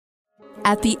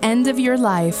At the end of your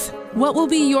life, what will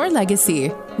be your legacy?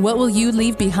 What will you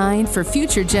leave behind for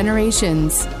future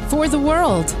generations? For the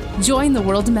world, join the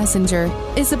World Messenger,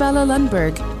 Isabella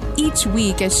Lundberg, each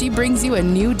week as she brings you a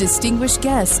new distinguished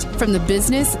guest from the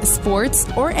business, sports,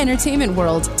 or entertainment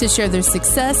world to share their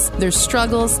success, their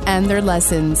struggles, and their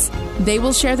lessons. They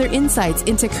will share their insights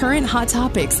into current hot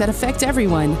topics that affect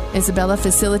everyone. Isabella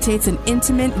facilitates an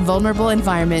intimate, vulnerable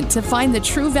environment to find the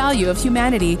true value of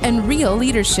humanity and real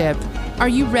leadership. Are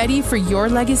you ready for your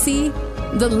legacy?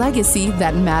 The legacy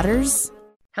that matters?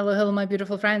 Hello, my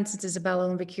beautiful friends. It's Isabella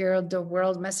Lundberg here, the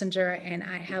World Messenger, and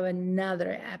I have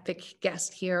another epic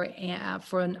guest here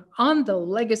on the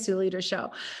Legacy Leader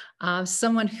Show.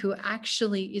 Someone who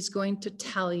actually is going to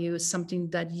tell you something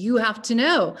that you have to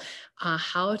know,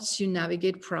 how to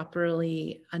navigate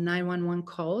properly 911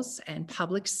 calls and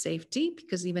public safety,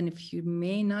 because even if you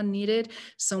may not need it,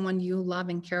 someone you love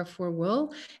and care for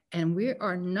will. And we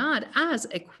are not as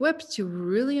equipped to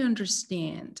really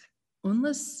understand,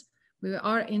 unless we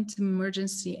are into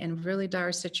emergency and really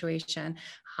dire situation,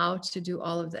 how to do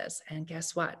all of this. And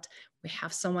guess what? We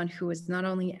have someone who is not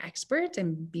only expert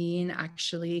in being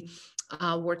actually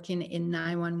working in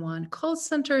 911 call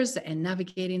centers and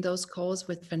navigating those calls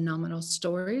with phenomenal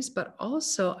stories, but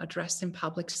also addressing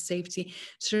public safety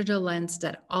through the lens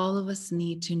that all of us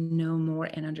need to know more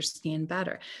and understand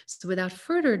better. So without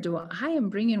further ado, I am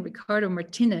bringing Ricardo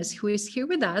Martinez, who is here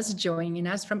with us, joining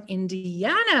us from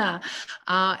Indiana,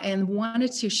 and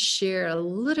wanted to share a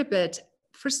little bit,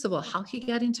 first of all, how he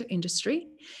got into industry,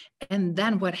 and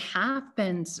then what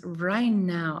happens right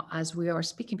now as we are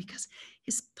speaking, because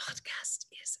his podcast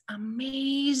is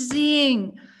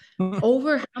amazing.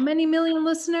 Over how many million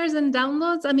listeners and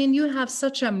downloads? I mean, you have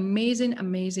such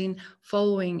amazing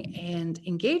following and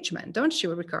engagement, don't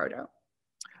you, Ricardo?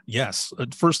 Yes.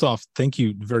 First off, thank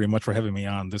you very much for having me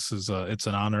on. This is it's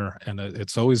an honor, and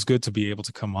it's always good to be able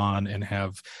to come on and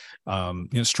have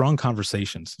strong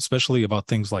conversations, especially about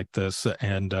things like this,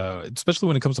 and especially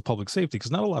when it comes to public safety,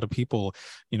 because not a lot of people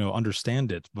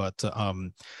understand it. But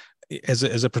as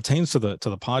it pertains to the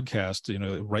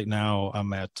podcast, right now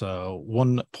I'm at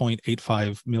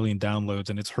 1.85 million downloads,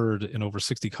 and it's heard in over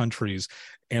 60 countries.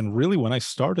 And really, when I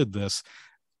started this,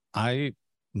 I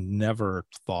never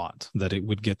thought that it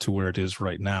would get to where it is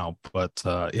right now, but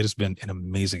it has been an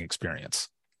amazing experience.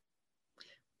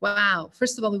 Wow.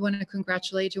 First of all, we want to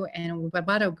congratulate you, and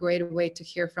what a great way to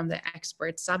hear from the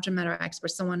expert, subject matter expert,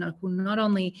 someone who not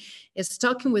only is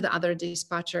talking with other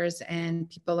dispatchers and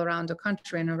people around the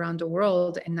country and around the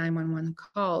world in 911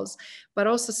 calls, but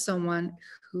also someone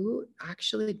who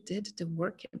actually did the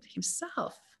work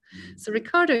himself. So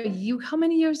Ricardo, how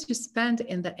many years you spent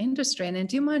in the industry, and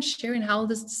do you mind sharing how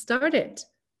this started?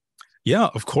 Yeah,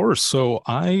 of course. So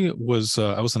I was an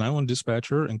 911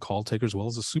 dispatcher and call taker, as well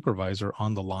as a supervisor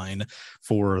on the line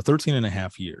for 13 and a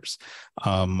half years.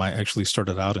 I actually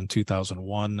started out in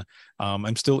 2001.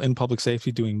 I'm still in public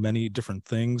safety doing many different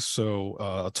things. So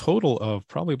a total of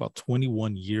probably about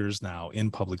 21 years now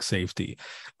in public safety.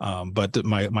 But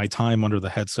my time under the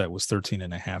headset was 13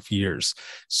 and a half years.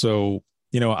 So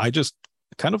I just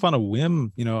kind of on a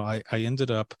whim, I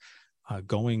ended up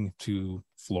going to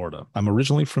Florida. I'm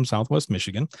originally from Southwest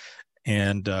Michigan,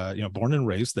 and born and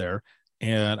raised there.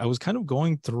 And I was kind of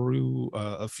going through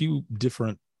a few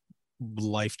different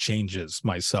life changes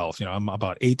myself. I'm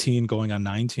about 18, going on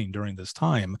 19 during this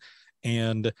time,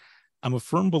 and I'm a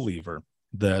firm believer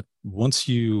that once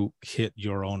you hit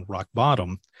your own rock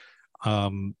bottom,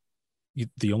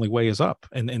 the only way is up.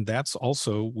 And that's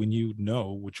also when you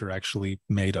know what you're actually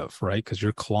made of, right? Because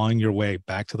you're clawing your way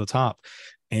back to the top.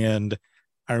 And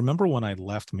I remember when I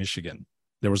left Michigan,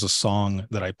 there was a song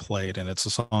that I played, and it's a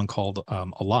song called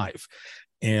Alive.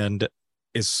 And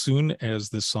as soon as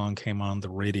this song came on the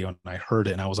radio and I heard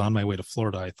it and I was on my way to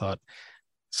Florida, I thought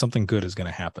something good is going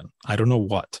to happen. I don't know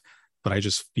what, but I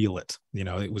just feel it.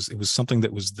 It was something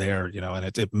that was there,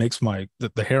 and it makes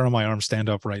the hair on my arm stand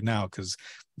up right now, because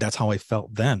that's how I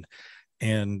felt then.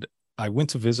 And I went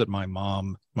to visit my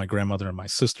mom, my grandmother, and my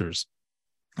sisters,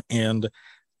 and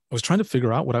I was trying to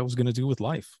figure out what I was going to do with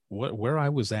life, where I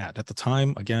was at the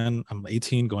time. Again, I'm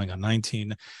 18 going on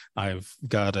 19. I've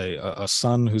got a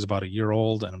son who's about a year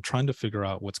old, and I'm trying to figure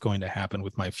out what's going to happen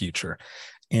with my future.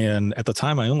 And at the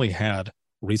time, I only had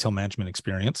retail management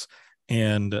experience,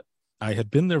 and I had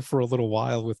been there for a little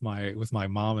while with my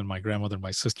mom and my grandmother and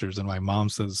my sisters. And my mom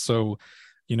says, "So,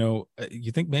 you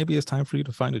think maybe it's time for you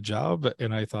to find a job?"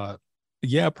 And I thought,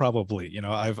 yeah, probably.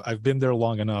 I've been there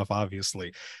long enough,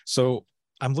 obviously. So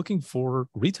I'm looking for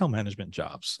retail management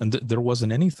jobs, and there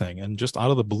wasn't anything. And just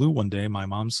out of the blue one day, my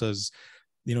mom says,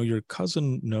 your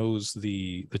cousin knows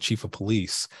the chief of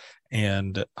police,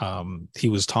 And he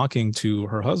was talking to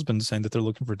her husband saying that they're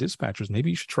looking for dispatchers. Maybe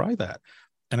you should try that.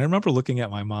 And I remember looking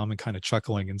at my mom and kind of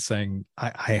chuckling and saying,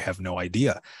 I have no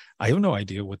idea. I have no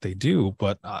idea what they do,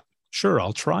 but sure,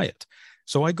 I'll try it.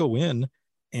 So I go in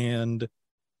and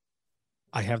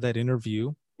I have that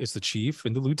interview. It's the chief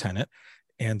and the lieutenant,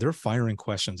 and they're firing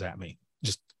questions at me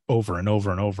just over and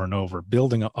over and over and over,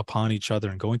 building upon each other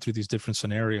and going through these different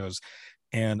scenarios.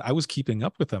 And I was keeping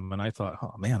up with them, and I thought,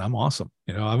 oh man, I'm awesome.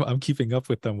 I'm keeping up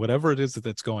with them, whatever it is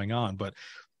that's going on. But,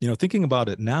 thinking about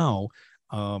it now,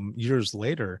 years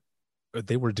later,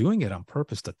 they were doing it on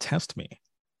purpose to test me,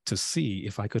 to see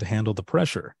if I could handle the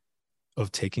pressure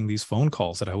of taking these phone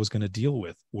calls that I was going to deal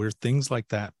with, where things like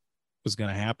that was going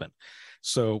to happen.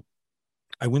 So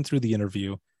I went through the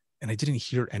interview and I didn't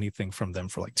hear anything from them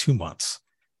for like 2 months.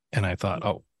 And I thought,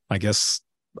 oh, I guess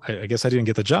I didn't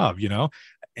get the job,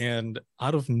 And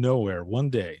out of nowhere, one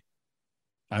day,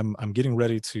 I'm getting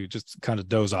ready to just kind of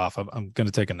doze off. I'm going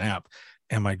to take a nap.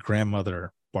 And my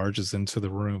grandmother barges into the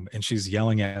room and she's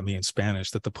yelling at me in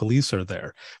Spanish that the police are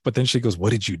there. But then she goes,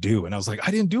 "What did you do?" And I was like,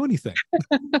 "I didn't do anything."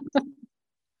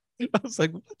 I was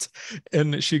like, "What?"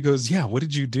 And she goes, "Yeah, what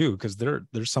did you do? Because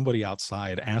there's somebody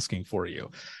outside asking for you."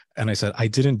 And I said, "I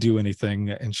didn't do anything."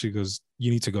 And she goes,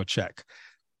 "You need to go check."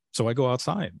 So I go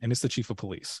outside and it's the chief of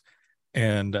police.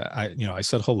 And I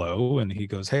said hello, and he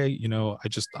goes, "Hey,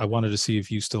 I wanted to see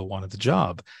if you still wanted the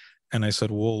job." And I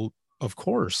said, "Well, of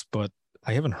course, but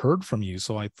I haven't heard from you,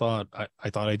 so I thought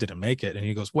I didn't make it." And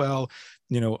he goes, "Well,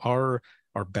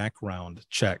 our background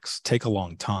checks take a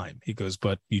long time." He goes,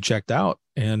 "But you checked out,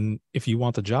 and if you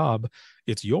want the job,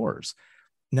 it's yours."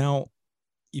 Now,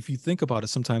 if you think about it,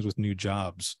 sometimes with new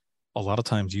jobs, a lot of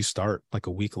times you start like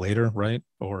a week later, right?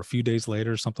 Or a few days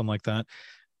later, something like that.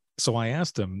 So I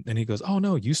asked him and he goes, "Oh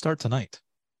no, you start tonight."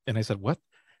 And I said, "What?"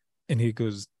 And he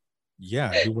goes,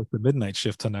 "Yeah, you work the midnight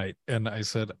shift tonight." And I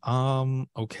said,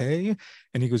 okay.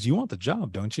 And he goes, "You want the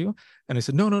job, don't you?" And I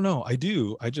said, No, I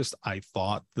do. I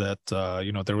thought that,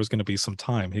 there was going to be some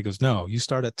time. He goes, "No, you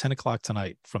start at 10 o'clock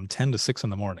tonight from 10 to 6 in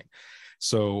the morning."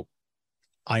 So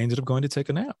I ended up going to take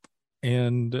a nap.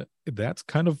 And that's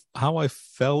kind of how I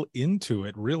fell into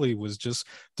it. Really was just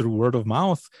through word of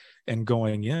mouth and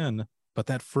going in. But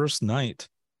that first night,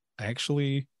 I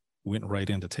actually went right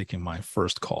into taking my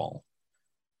first call,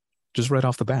 just right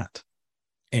off the bat.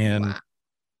 And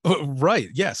wow. Right,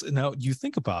 yes. Now you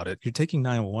think about it, you're taking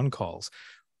 911 calls.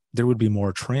 There would be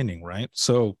more training, right?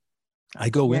 So I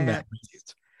go in that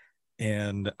night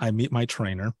and I meet my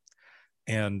trainer.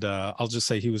 And I'll just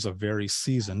say he was a very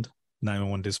seasoned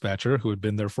 911 dispatcher who had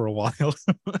been there for a while.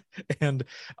 And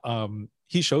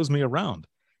he shows me around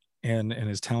and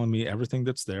is telling me everything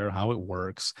that's there, how it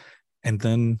works. And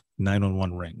then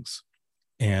 911 rings.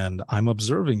 And I'm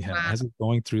observing him as he's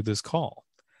going through this call.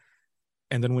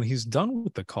 And then when he's done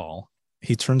with the call,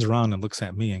 he turns around and looks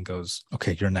at me and goes,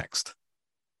 "Okay, you're next."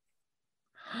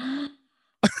 Oh,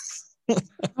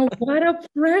 what a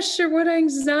pressure, what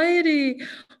anxiety.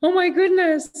 Oh my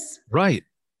goodness. Right.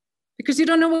 Because you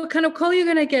don't know what kind of call you're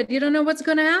going to get. You don't know what's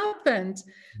going to happen. So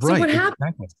right, what happened?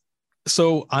 Exactly.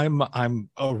 So I'm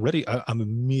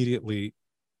immediately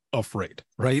afraid,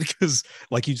 right? Because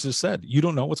like you just said, you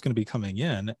don't know what's going to be coming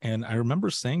in. And I remember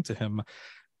saying to him,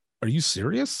 "Are you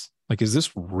serious? Like, is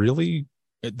this really,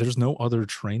 there's no other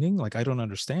training? Like, I don't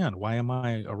understand. Why am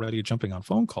I already jumping on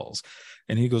phone calls?"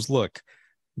 And he goes, "Look,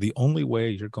 the only way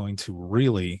you're going to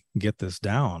really get this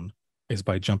down is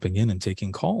by jumping in and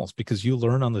taking calls, because you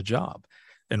learn on the job.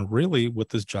 And really what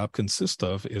this job consists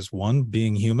of is 1,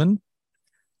 being human,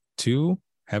 2,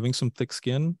 having some thick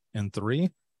skin, and 3,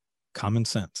 common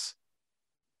sense.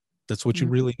 That's what you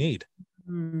really need."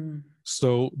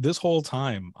 So this whole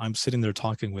time I'm sitting there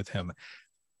talking with him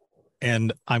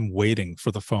and I'm waiting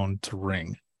for the phone to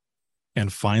ring.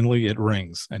 And finally it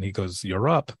rings and he goes, "You're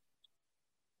up."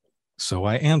 So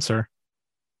I answer,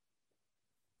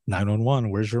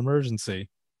 "911, where's your emergency?"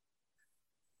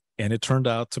 And it turned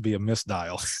out to be a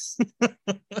misdial.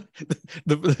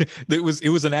 It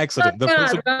was an accident. The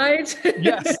person, right?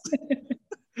 Yes.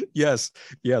 Yes.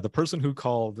 Yeah. The person who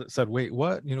called said, "Wait,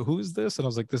 what? Who is this?" And I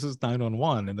was like, "This is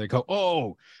 911." And they go,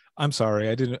 "Oh, I'm sorry.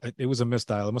 It was a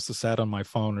misdial. It must have sat on my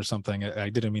phone or something. I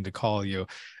didn't mean to call you."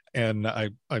 And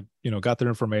I got their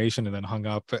information and then hung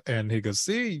up. And he goes,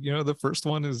 "See, the first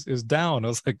one is down." I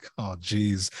was like, "Oh,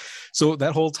 geez." So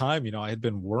that whole time, I had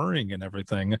been worrying and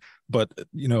everything, but,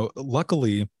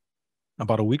 luckily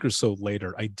about a week or so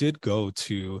later, I did go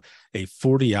to a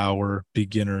 40-hour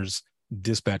beginners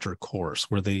dispatcher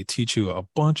course where they teach you a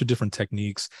bunch of different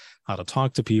techniques, how to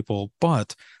talk to people.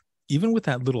 But even with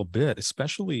that little bit,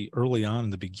 especially early on in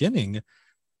the beginning,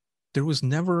 there was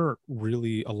never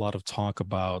really a lot of talk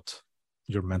about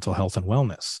your mental health and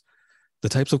wellness, the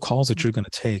types of calls that you're going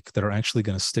to take that are actually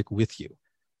going to stick with you,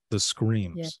 the Yeah.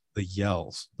 screams, the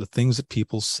yells, the things that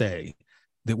people say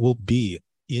that will be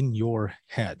in your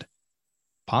head,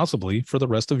 possibly for the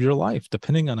rest of your life,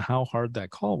 depending on how hard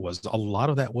that call was. A lot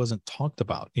of that wasn't talked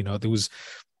about. It was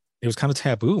kind of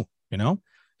taboo, and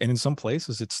in some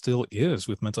places it still is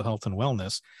with mental health and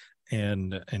wellness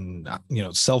and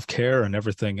self-care and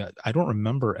everything. I don't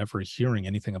remember ever hearing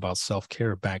anything about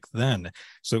self-care back then.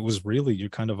 So it was really, you're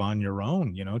kind of on your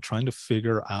own, trying to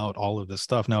figure out all of this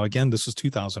stuff. Now, again, this was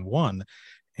 2001,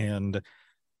 and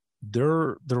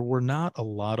there were not a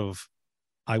lot of,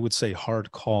 I would say,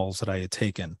 hard calls that I had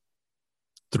taken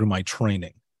through my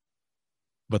training,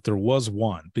 but there was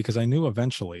one because I knew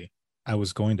eventually I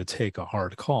was going to take a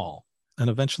hard call, and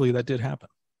eventually that did happen.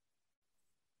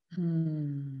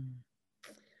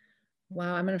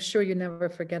 Wow, I'm sure you never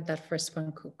forget that first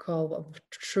phone call of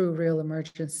true, real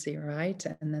emergency, right?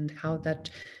 And then how that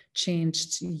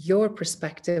changed your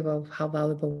perspective of how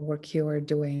valuable work you are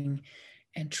doing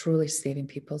and truly saving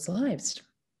people's lives.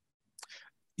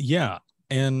 Yeah.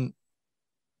 And,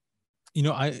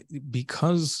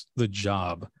 because the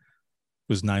job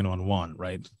was 911,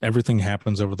 right? Everything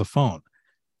happens over the phone.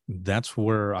 That's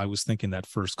where I was thinking that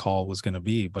first call was going to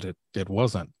be, but it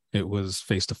wasn't. It was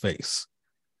face to face.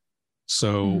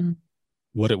 So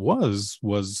what it was it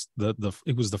was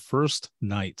the first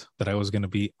night that I was going to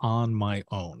be on my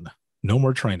own. No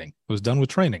more training. I was done with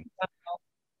training.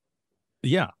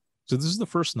 Yeah. So this is the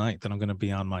first night that I'm going to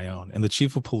be on my own. And the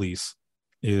chief of police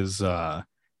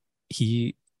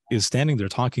he is standing there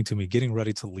talking to me, getting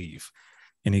ready to leave.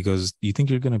 And he goes, "Do you think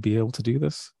you're going to be able to do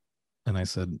this?" And I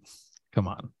said, "Come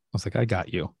on." I was like, "I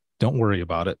got you. Don't worry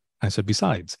about it." I said,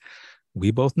 "Besides,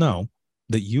 we both know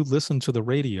that you listen to the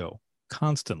radio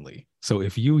constantly. So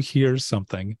if you hear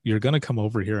something, you're going to come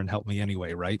over here and help me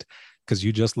anyway, right? Because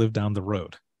you just live down the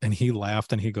road." And he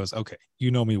laughed and he goes, "Okay,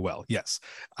 you know me well. Yes,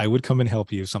 I would come and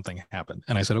help you if something happened."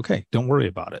 And I said, "Okay, don't worry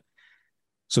about it."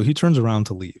 So he turns around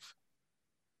to leave.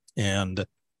 And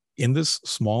in this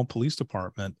small police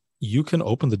department, you can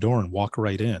open the door and walk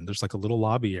right in. There's like a little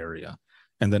lobby area.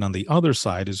 And then on the other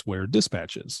side is where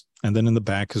dispatch is. And then in the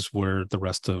back is where the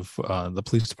rest of the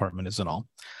police department is and all.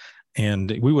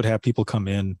 And we would have people come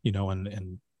in,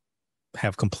 and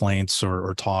have complaints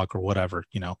or talk or whatever,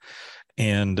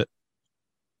 and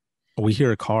we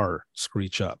hear a car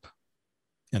screech up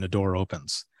and a door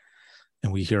opens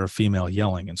and we hear a female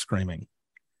yelling and screaming.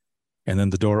 And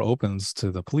then the door opens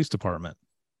to the police department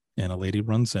and a lady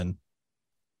runs in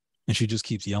and she just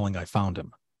keeps yelling, "I found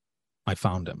him. I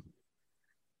found him."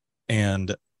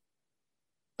 And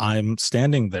I'm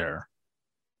standing there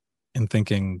and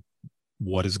thinking,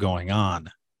 what is going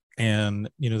on? And,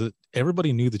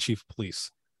 everybody knew the chief of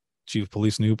police. Chief of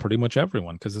police knew pretty much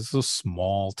everyone because this is a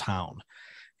small town.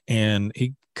 And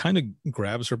he kind of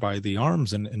grabs her by the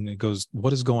arms and he goes,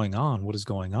 "What is going on? What is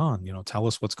going on? Tell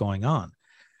us what's going on."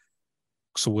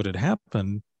 So what had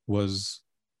happened was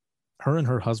her and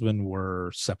her husband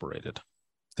were separated.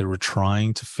 They were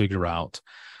trying to figure out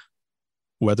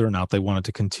whether or not they wanted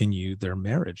to continue their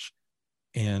marriage.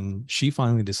 And she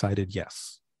finally decided,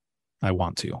 yes, I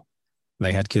want to.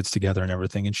 They had kids together and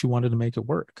everything, and she wanted to make it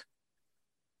work.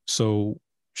 So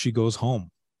she goes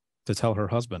home to tell her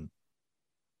husband,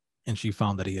 and she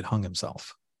found that he had hung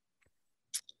himself.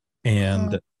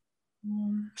 And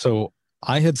so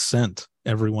I had sent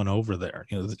everyone over there,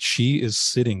 that she is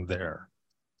sitting there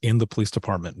in the police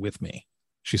department with me.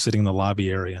 She's sitting in the lobby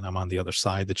area and I'm on the other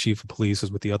side. The chief of police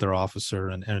is with the other officer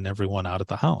and everyone out at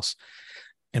the house.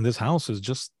 And this house is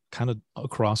just kind of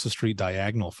across the street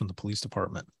diagonal from the police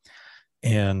department.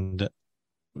 And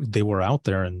they were out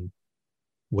there, and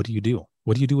what do you do?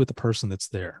 What do you do with the person that's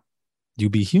there? You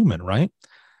be human, right?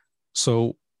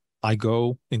 So I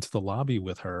go into the lobby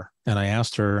with her and I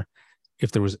asked her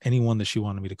if there was anyone that she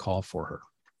wanted me to call for her.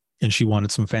 And she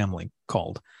wanted some family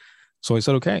called. So I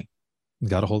said, okay,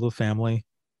 got a hold of the family,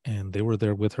 and they were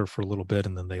there with her for a little bit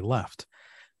and then they left.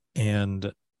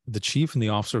 And the chief and the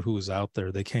officer who was out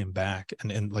there, they came back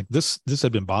and like this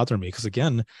had been bothering me because,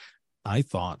 again, I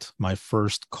thought my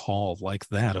first call like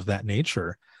that of that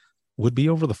nature would be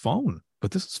over the phone,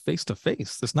 but this is face to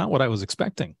face. That's not what I was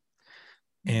expecting.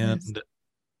 And yes.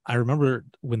 I remember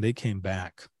when they came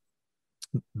back,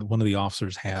 one of the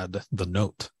officers had the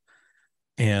note.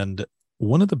 And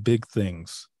one of the big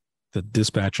things that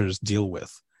dispatchers deal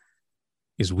with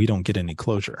is we don't get any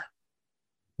closure.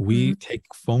 We take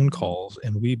phone calls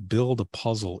and we build a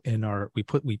puzzle we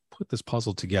put this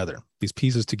puzzle together, these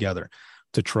pieces together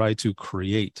to try to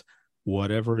create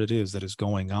whatever it is that is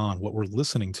going on, what we're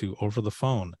listening to over the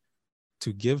phone,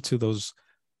 to give to those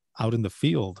out in the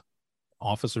field,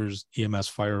 officers, EMS,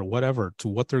 fire, whatever, to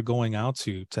what they're going out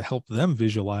to help them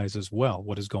visualize as well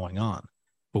what is going on.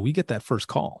 But we get that first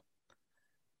call.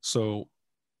 So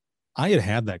I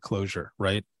had that closure,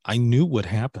 right? I knew what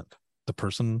happened. The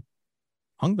person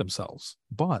hung themselves,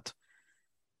 but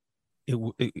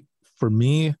for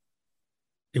me,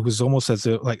 it was almost as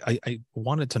if like I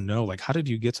wanted to know, like, how did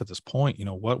you get to this point? You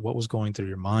know, what was going through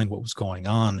your mind? What was going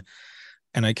on?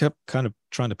 And I kept kind of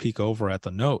trying to peek over at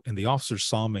the note, and the officer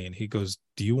saw me and he goes,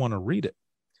 "Do you want to read it?"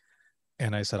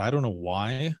 And I said, "I don't know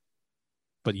why,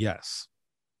 but yes."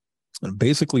 And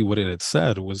basically what it had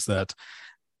said was that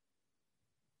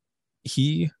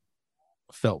he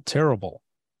felt terrible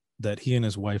that he and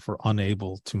his wife were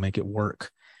unable to make it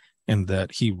work, and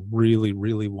that he really,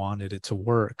 really wanted it to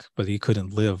work, but he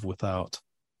couldn't live without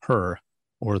her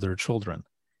or their children.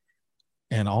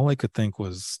 And all I could think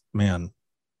was, man,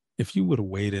 if you would have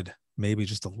waited maybe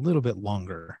just a little bit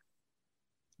longer,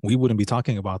 we wouldn't be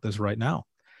talking about this right now,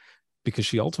 because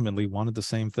she ultimately wanted the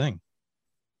same thing.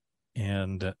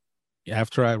 And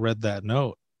after I read that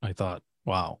note, I thought,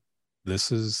 wow,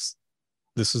 this is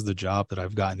the job that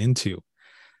I've gotten into.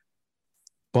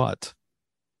 But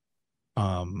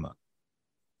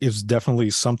it's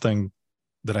definitely something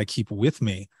that I keep with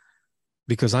me,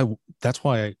 because that's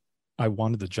why I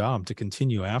wanted the job to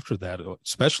continue after that,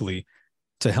 especially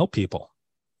to help people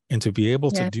and to be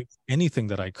able to do anything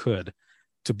that I could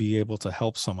to be able to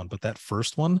help someone. But that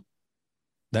first one,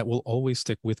 that will always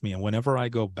stick with me. And whenever I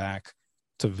go back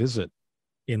to visit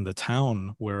in the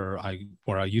town where I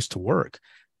used to work,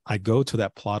 I go to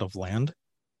that plot of land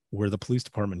where the police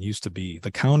department used to be.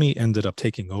 The county ended up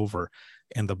taking over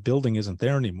and the building isn't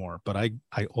there anymore. But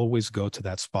I always go to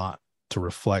that spot to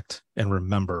reflect and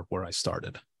remember where I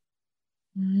started.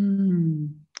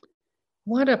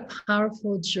 What a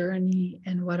powerful journey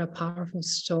and what a powerful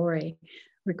story.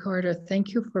 Ricardo,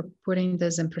 thank you for putting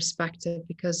this in perspective,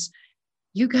 because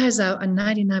you guys are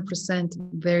 99%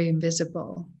 very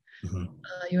invisible.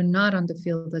 You're not on the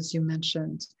field, as you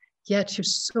mentioned, yet you're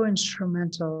so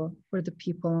instrumental for the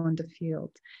people on the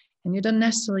field. And you don't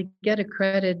necessarily get a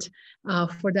credit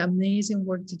for the amazing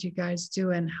work that you guys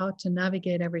do and how to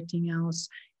navigate everything else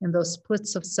in those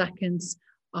splits of seconds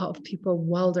of people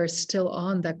while they're still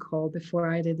on that call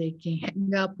before either they can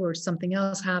hang up or something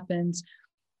else happens.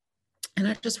 And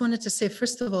I just wanted to say,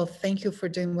 first of all, thank you for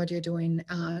doing what you're doing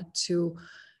to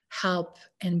help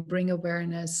and bring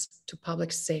awareness to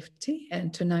public safety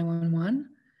and to 911,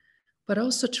 but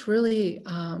also to really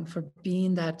for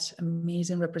being that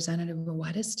amazing representative of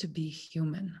what it is to be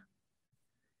human.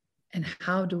 And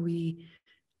how do we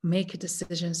make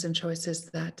decisions and choices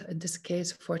that, in this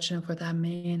case, fortunate for that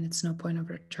man, it's no point of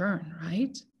return,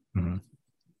 right? And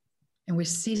we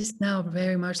see now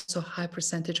very much so high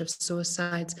percentage of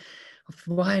suicides of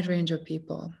a wide range of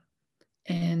people.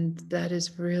 And that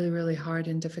is really, really hard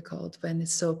and difficult when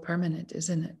it's so permanent,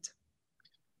 isn't it?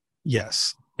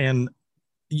 Yes. And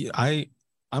I'm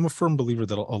a firm believer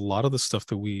that a lot of the stuff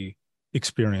that we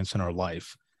experience in our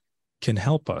life can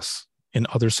help us in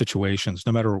other situations,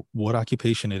 no matter what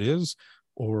occupation it is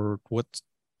or what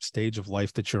stage of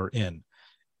life that you're in.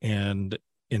 And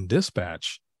in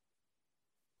dispatch,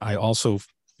 I also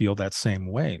feel that same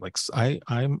way. Like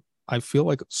I feel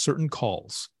like certain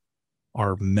calls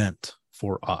are meant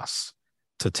for us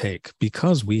to take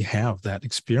because we have that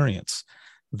experience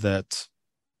that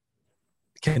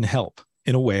can help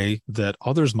in a way that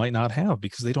others might not have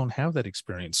because they don't have that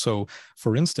experience. So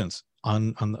for instance,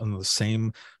 on the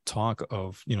same talk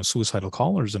of, suicidal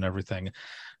callers and everything,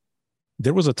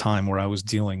 there was a time where I was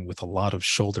dealing with a lot of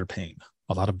shoulder pain,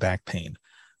 a lot of back pain,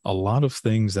 a lot of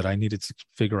things that I needed to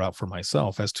figure out for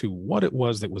myself as to what it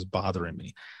was that was bothering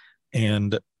me.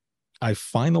 And I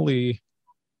finally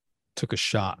took a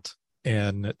shot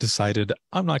and decided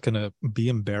I'm not going to be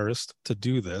embarrassed to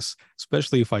do this,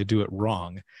 especially if I do it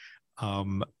wrong.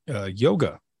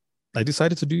 Yoga. I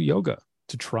decided to do yoga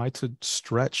to try to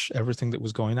stretch everything that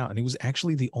was going on. And it was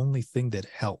actually the only thing that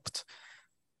helped.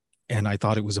 And I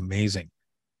thought it was amazing.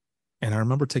 And I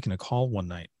remember taking a call one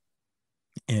night,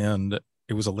 and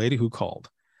it was a lady who called,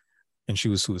 and she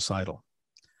was suicidal.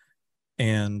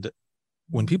 And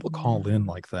when people call in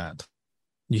like that,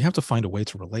 you have to find a way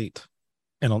to relate.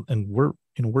 And we're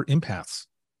empaths.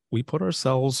 We put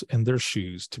ourselves in their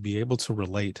shoes to be able to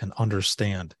relate and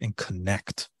understand and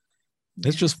connect.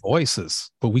 It's just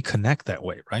voices, but we connect that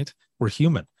way, right? We're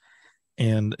human.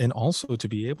 And also to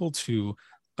be able to,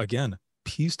 again,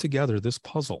 piece together this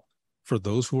puzzle for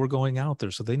those who are going out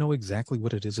there so they know exactly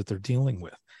what it is that they're dealing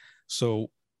with. So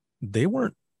they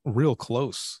weren't real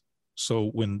close.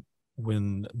 So when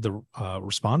the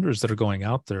responders that are going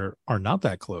out there are not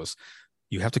that close,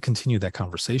 you have to continue that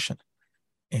conversation.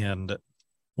 And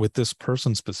with this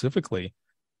person specifically,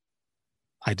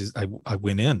 I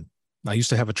went in. I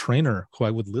used to have a trainer who I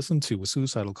would listen to with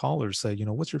suicidal callers say,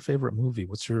 what's your favorite movie?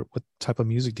 What type of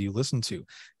music do you listen to?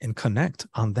 And connect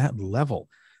on that level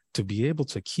to be able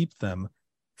to keep them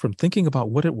from thinking about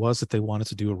what it was that they wanted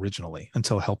to do originally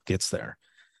until help gets there.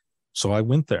 So I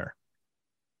went there.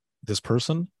 This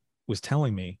person was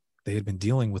telling me they had been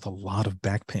dealing with a lot of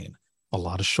back pain, a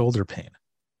lot of shoulder pain.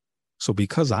 So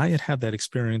because I had that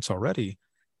experience already,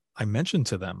 I mentioned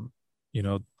to them,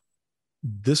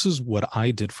 this is what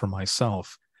I did for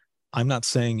myself. I'm not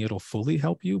saying it'll fully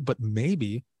help you, but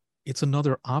maybe it's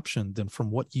another option than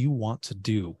from what you want to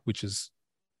do, which is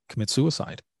commit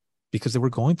suicide, because they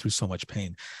were going through so much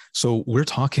pain. So we're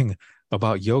talking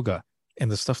about yoga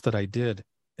and the stuff that I did,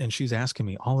 and she's asking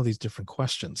me all of these different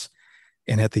questions.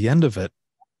 And at the end of it,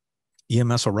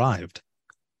 EMS arrived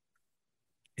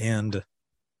and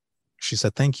she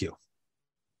said, thank you.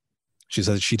 She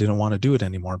said she didn't want to do it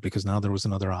anymore because now there was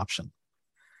another option.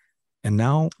 And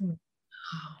now,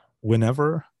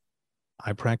 whenever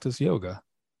I practice yoga,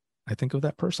 I think of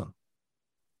that person.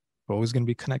 We're always going to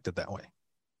be connected that way.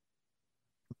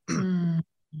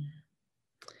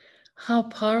 How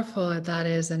powerful that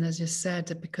is. And as you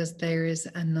said, because there is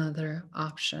another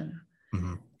option.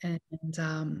 Mm-hmm. And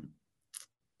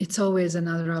it's always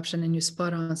another option. And you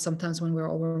spot on, sometimes when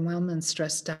we're overwhelmed and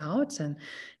stressed out and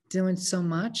doing so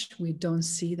much, we don't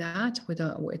see that.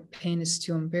 Pain is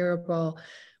too unbearable.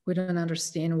 We don't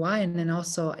understand why. And then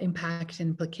also impact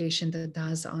and implication that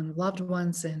does on loved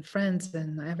ones and friends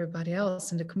and everybody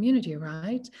else in the community,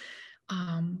 right?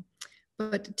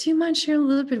 But do you mind sharing a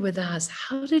little bit with us?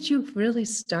 How did you really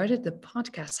started the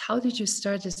podcast? How did you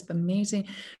start this amazing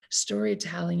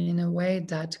storytelling in a way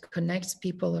that connects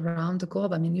people around the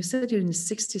globe? I mean, you said you're in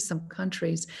 60 some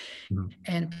countries,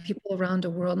 and people around the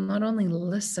world not only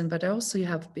listen, but also you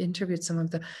have interviewed some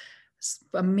of the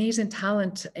amazing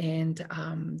talent, and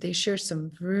they share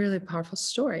some really powerful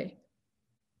story.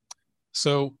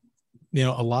 So,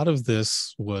 a lot of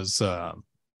this was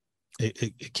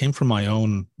it came from my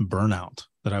own burnout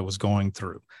that I was going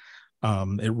through.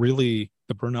 The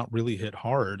burnout really hit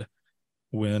hard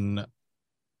when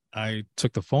I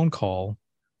took the phone call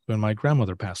when my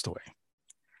grandmother passed away.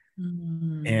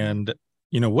 And,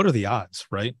 what are the odds,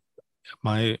 right?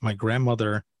 My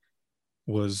grandmother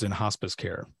was in hospice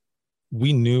care.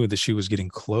 We knew that she was getting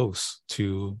close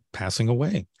to passing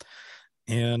away.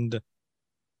 And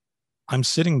I'm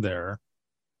sitting there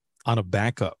on a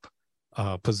backup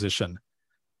position.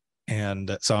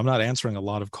 And so I'm not answering a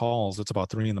lot of calls. It's about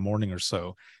 3 a.m. or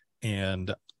so.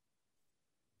 And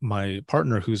my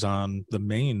partner, who's on the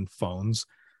main phones,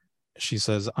 she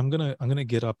says, I'm gonna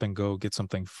get up and go get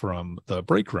something from the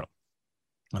break room.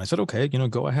 And I said, okay,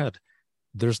 go ahead.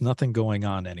 There's nothing going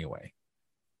on anyway.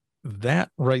 That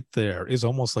right there is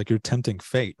almost like you're tempting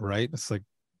fate, right? It's like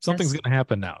something's going to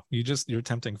happen now. You're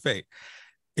tempting fate.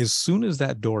 As soon as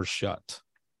that door shut,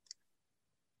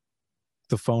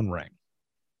 the phone rang.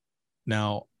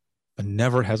 Now, I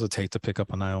never hesitate to pick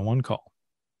up a 911 call,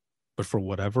 but for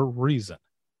whatever reason,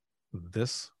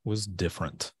 this was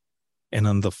different. And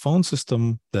on the phone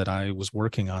system that I was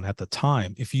working on at the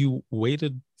time, if you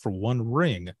waited for one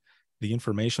ring, the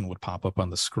information would pop up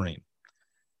on the screen.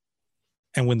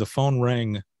 And when the phone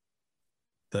rang,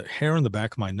 the hair in the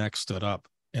back of my neck stood up,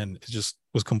 and it just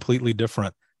was completely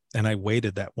different. And I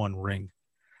waited that one ring,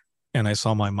 and I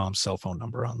saw my mom's cell phone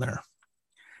number on there.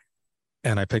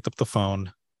 And I picked up the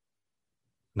phone.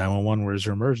 911, where's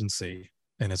your emergency?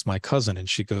 And it's my cousin. And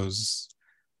she goes,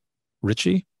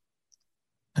 Richie?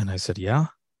 And I said, yeah.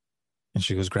 And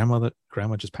she goes, Grandma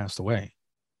just passed away.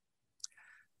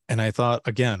 And I thought,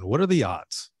 again, what are the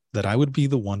odds that I would be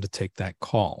the one to take that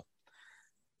call?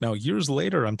 Now, years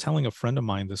later, I'm telling a friend of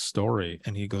mine this story,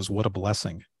 and he goes, what a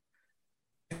blessing.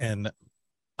 And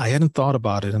I hadn't thought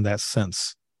about it in that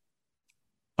sense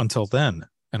until then.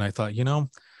 And I thought,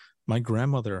 my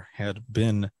grandmother had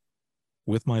been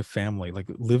with my family, like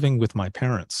living with my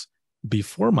parents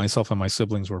before myself and my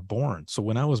siblings were born. So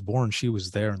when I was born, she was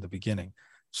there in the beginning.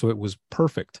 So it was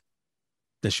perfect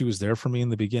that she was there for me in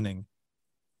the beginning,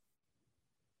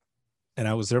 and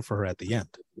I was there for her at the end.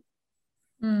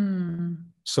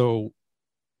 So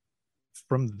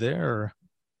from there,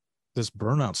 this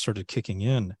burnout started kicking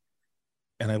in,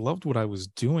 and I loved what I was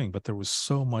doing, but there was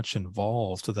so much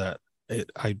involved that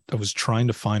I was trying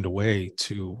to find a way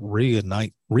to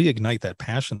reignite that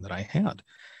passion that I had.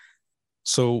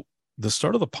 So the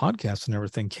start of the podcast and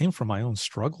everything came from my own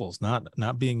struggles,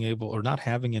 not being able or not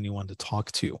having anyone to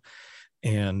talk to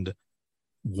and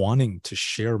wanting to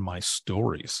share my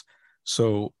stories.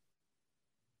 So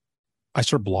I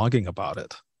started blogging about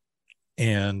it,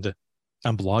 and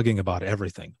I'm blogging about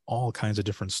everything, all kinds of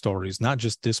different stories, not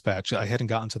just dispatch. I hadn't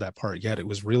gotten to that part yet. It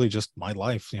was really just my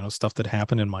life, stuff that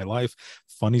happened in my life,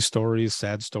 funny stories,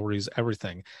 sad stories,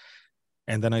 everything.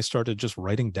 And then I started just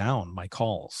writing down my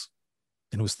calls,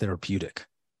 and it was therapeutic.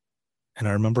 And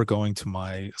I remember going to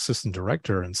my assistant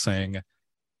director and saying,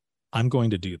 I'm going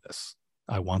to do this.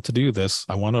 I want to do this.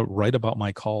 I want to write about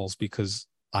my calls because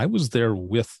I was there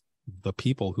with the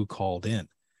people who called in.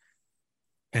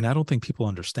 And I don't think people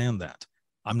understand that.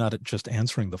 I'm not just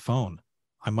answering the phone.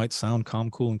 I might sound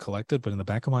calm, cool, and collected, but in the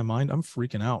back of my mind, I'm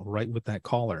freaking out right with that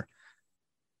caller.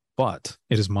 But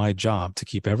it is my job to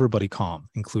keep everybody calm,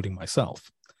 including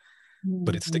myself.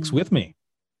 But it sticks with me.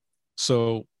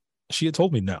 So she had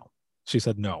told me no. She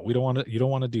said, no, you don't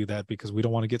want to do that because we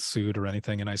don't want to get sued or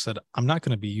anything. And I said, I'm not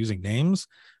going to be using names.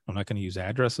 I'm not going to use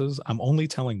addresses. I'm only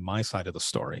telling my side of the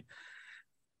story.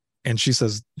 And she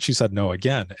said no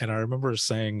again. And I remember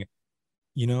saying,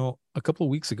 a couple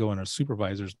of weeks ago in our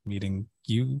supervisors meeting,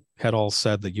 you had all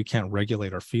said that you can't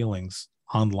regulate our feelings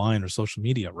online or social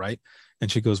media, right?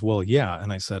 And she goes, well, yeah.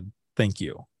 And I said, thank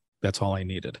you. That's all I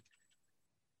needed.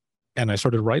 And I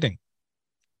started writing.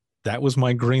 That was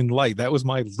my green light. That was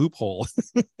my loophole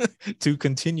to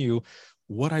continue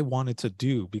what I wanted to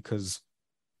do, because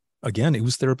again, it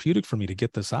was therapeutic for me to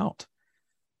get this out.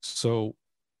 So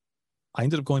I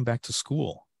ended up going back to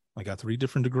school. I got 3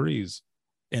 different degrees,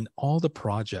 and all the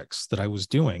projects that I was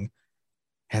doing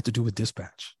had to do with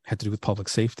dispatch, had to do with public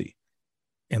safety.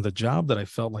 And the job that I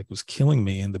felt like was killing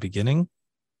me in the beginning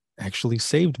actually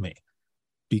saved me,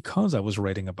 because I was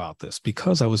writing about this,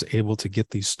 because I was able to get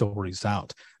these stories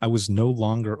out. I was no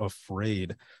longer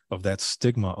afraid of that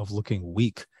stigma of looking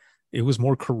weak. It was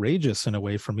more courageous in a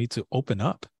way for me to open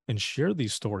up and share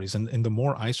these stories. And the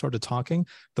more I started talking,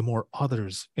 the more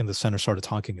others in the center started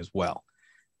talking as well.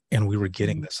 And we were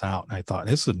getting this out. And I thought,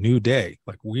 this is a new day.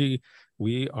 Like we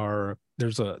are,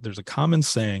 there's a common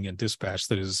saying in dispatch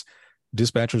that is,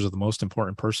 dispatchers are the most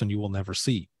important person you will never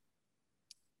see.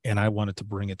 And I wanted to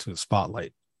bring it to the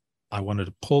spotlight. I wanted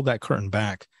to pull that curtain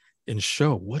back and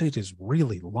show what it is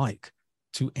really like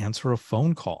to answer a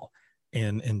phone call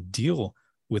and deal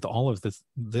with all of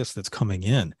this that's coming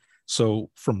in. So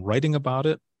from writing about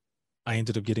it, I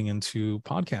ended up getting into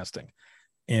podcasting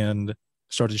and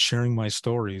started sharing my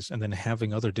stories, and then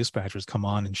having other dispatchers come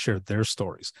on and share their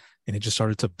stories. And it just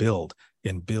started to build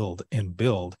and build and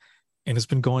build. And it's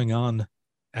been going on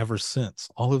ever since.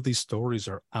 All of these stories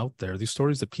are out there, these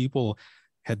stories that people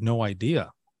had no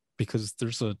idea, because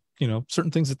there's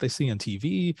certain things that they see on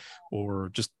TV or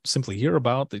just simply hear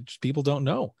about that just people don't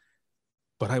know.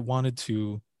 But I wanted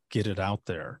to get it out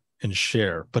there and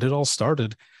share. But it all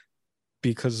started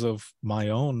because of my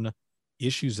own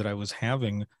issues that I was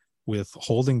having with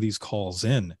holding these calls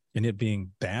in and it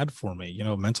being bad for me,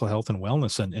 mental health and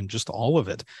wellness and just all of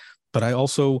it. But I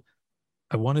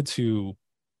wanted to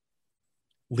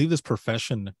leave this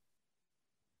profession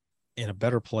in a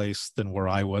better place than where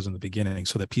I was in the beginning,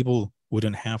 so that people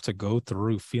wouldn't have to go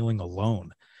through feeling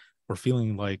alone or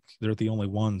feeling like they're the only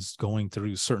ones going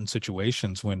through certain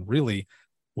situations, when really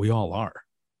we all are.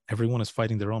 Everyone is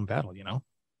fighting their own battle,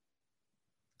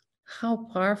 How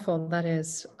powerful that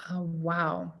is.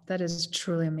 Wow, that is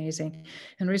truly amazing.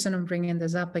 And the reason I'm bringing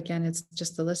this up again, it's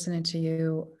just to listening to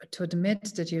you, to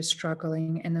admit that you're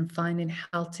struggling and then finding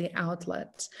healthy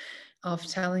outlets of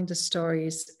telling the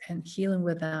stories and healing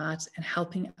with that and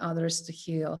helping others to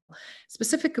heal.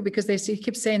 Specifically because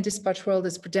keep saying dispatch world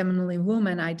is predominantly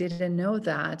women. I didn't know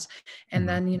that. And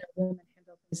then, women handle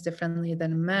things differently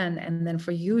than men. And then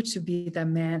for you to be the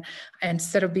man,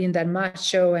 instead of being that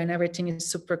macho and everything is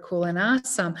super cool and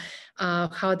awesome,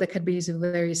 how that could be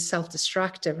very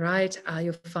self-destructive, right?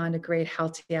 You find a great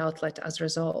healthy outlet as a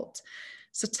result.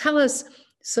 So tell us,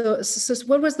 so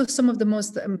what was some of the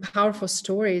most powerful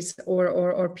stories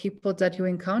or people that you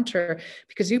encounter?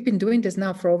 Because you've been doing this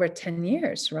now for over 10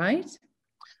 years, right?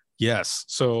 Yes.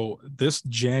 So this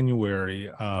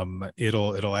January,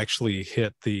 it'll actually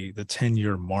hit the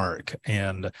 10-year mark,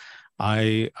 and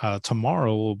I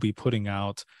tomorrow will be putting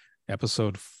out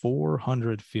episode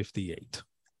 458.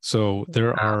 So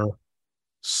there are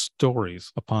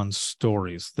stories upon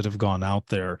stories that have gone out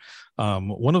there.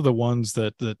 One of the ones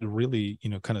that really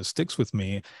kind of sticks with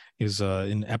me is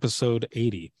in episode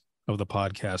 80 of the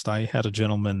podcast. I had a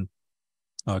gentleman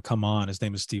come on. His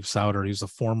name is Steve Souter. He's a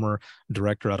former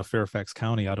director out of Fairfax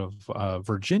County, out of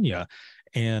Virginia,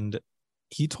 and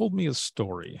he told me a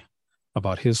story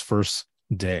about his first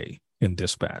day in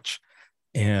dispatch.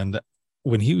 And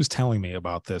when he was telling me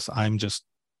about this, I'm just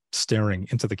staring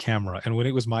into the camera. And when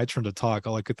it was my turn to talk,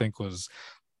 all I could think was,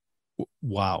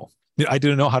 wow. I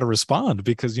didn't know how to respond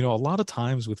because, a lot of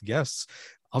times with guests,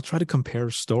 I'll try to compare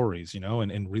stories,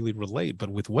 and really relate. But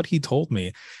with what he told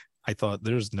me, I thought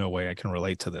there's no way I can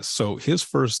relate to this. So his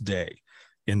first day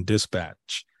in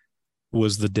dispatch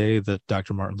was the day that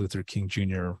Dr. Martin Luther King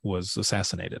Jr. was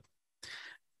assassinated.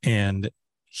 And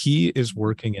he is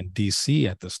working in DC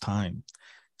at this time.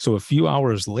 So a few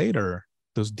hours later,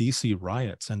 those DC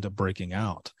riots end up breaking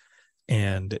out.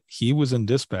 And he was in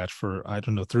dispatch for,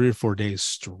 3 or 4 days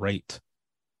straight.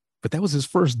 But that was his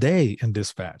first day in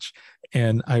dispatch.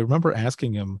 And I remember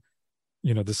asking him,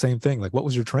 the same thing, like, what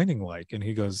was your training like? And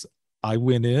he goes, I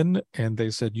went in and they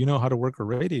said, you know how to work a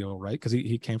radio, right? Because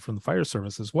he came from the fire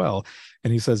service as well.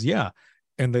 And he says, yeah.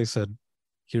 And they said,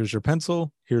 here's your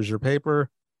pencil, here's your paper,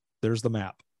 there's the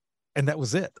map. And that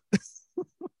was it.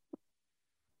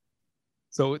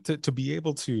 So to be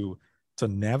able to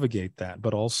navigate that,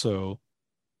 but also,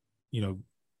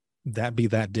 that be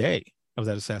that day of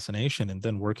that assassination and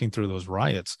then working through those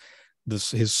riots,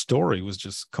 his story was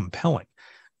just compelling.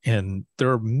 And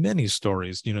there are many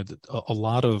stories, a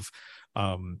lot of,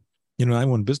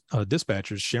 911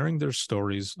 dispatchers sharing their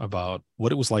stories about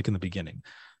what it was like in the beginning.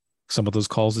 Some of those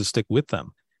calls that stick with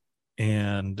them.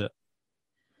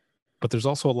 But there's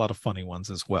also a lot of funny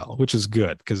ones as well, which is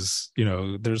good because,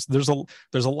 there's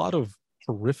a lot of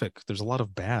horrific, there's a lot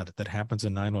of bad that happens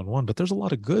in 911, but there's a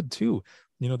lot of good too.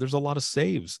 There's a lot of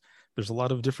saves. There's a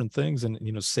lot of different things and,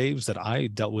 saves that I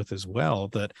dealt with as well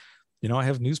that, I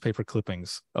have newspaper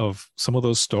clippings of some of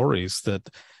those stories that,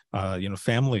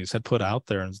 families had put out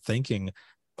there and thanking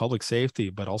public safety,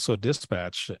 but also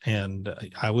dispatch. And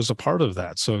I was a part of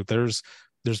that. So there's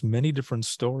many different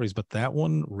stories, but that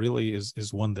one really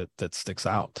is one that sticks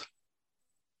out.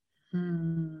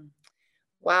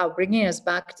 Wow, bringing us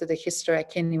back to the history, I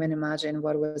can't even imagine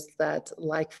what was that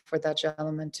like for that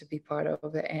gentleman to be part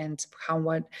of it, and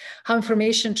how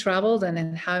information traveled and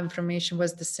then how information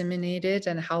was disseminated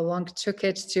and how long it took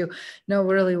it to know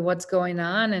really what's going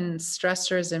on and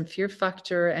stressors and fear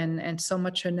factor and so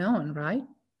much unknown, right?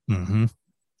 Mm-hmm.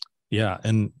 Yeah,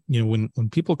 and when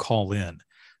people call in,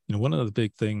 one of the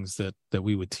big things that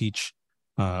we would teach,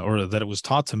 or that it was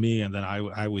taught to me, and then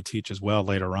I would teach as well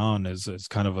later on as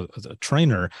kind of a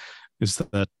trainer, is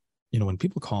that when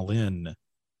people call in,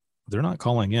 they're not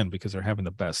calling in because they're having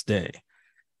the best day,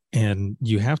 and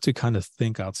you have to kind of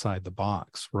think outside the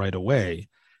box right away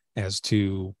as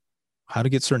to how to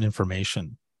get certain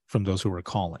information from those who are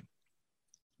calling.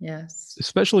 Yes,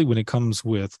 especially when it comes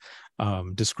with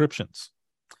descriptions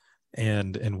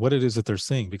and what it is that they're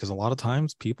seeing, because a lot of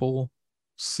times people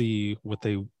see what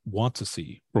they want to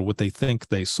see or what they think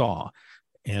they saw,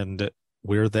 and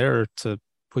we're there to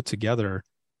put together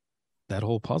that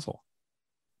whole puzzle.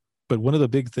 But one of the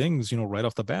big things, right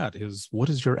off the bat is, what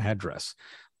is your address?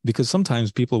 Because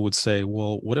sometimes people would say,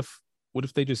 well, what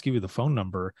if they just give you the phone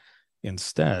number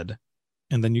instead,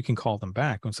 and then you can call them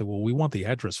back and say, well, we want the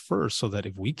address first so that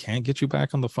if we can't get you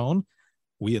back on the phone,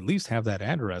 we at least have that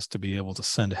address to be able to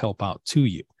send help out to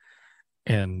you.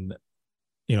 And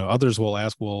others will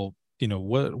ask, well,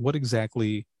 what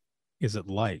exactly is it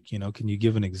like? Can you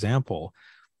give an example?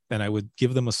 And I would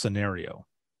give them a scenario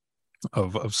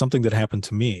of something that happened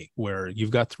to me, where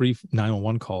you've got 3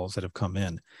 911 calls that have come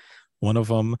in. One of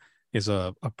them is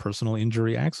a personal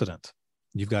injury accident.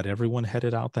 You've got everyone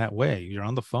headed out that way. You're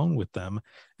on the phone with them,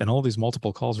 and all these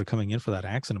multiple calls are coming in for that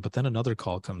accident, but then another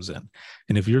call comes in.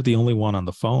 And if you're the only one on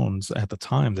the phones at the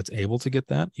time that's able to get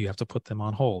that, you have to put them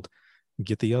on hold,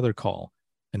 get the other call.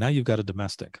 And now you've got a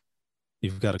domestic.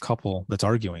 You've got a couple that's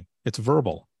arguing. It's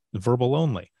verbal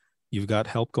only. You've got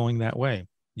help going that way.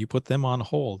 You put them on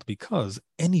hold because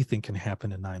anything can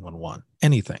happen in 911,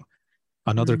 anything.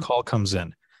 Another call comes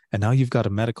in, and now you've got a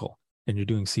medical and you're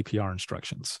doing CPR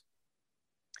instructions.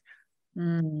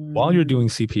 While you're doing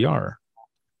CPR,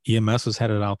 EMS is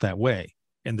headed out that way.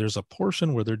 And there's a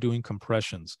portion where they're doing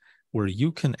compressions where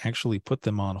you can actually put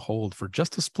them on hold for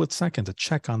just a split second to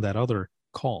check on that other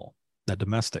call, that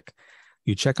domestic.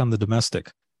 You check on the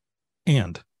domestic,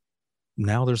 and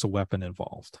now there's a weapon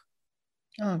involved.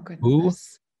 Oh,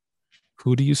 goodness.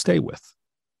 Who do you stay with?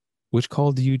 Which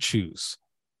call do you choose?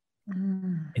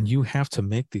 And you have to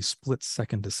make these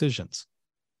split-second decisions.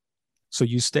 So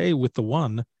you stay with the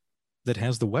one that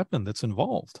has the weapon that's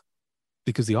involved,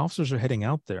 because the officers are heading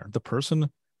out there. The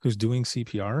person who's doing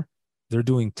CPR, they're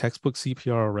doing textbook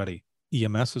CPR already.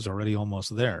 EMS is already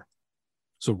almost there.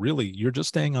 So really, you're just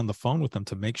staying on the phone with them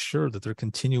to make sure that they're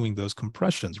continuing those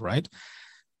compressions, right?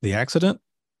 The accident,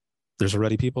 there's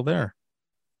already people there.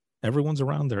 Everyone's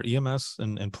around there, EMS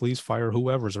and police, fire,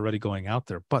 whoever's already going out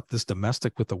there. But this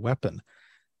domestic with a weapon,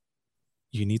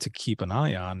 you need to keep an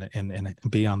eye on and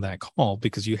be on that call,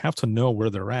 because you have to know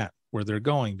where they're at, where they're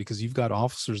going, because you've got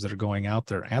officers that are going out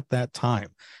there at that time,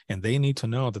 and they need to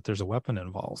know that there's a weapon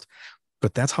involved.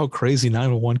 But that's how crazy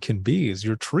 911 can be, is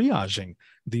you're triaging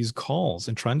these calls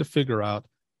and trying to figure out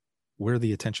where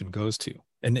the attention goes to.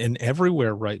 And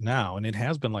everywhere right now, and it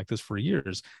has been like this for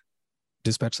years,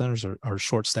 dispatch centers are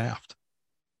short-staffed.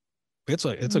 It's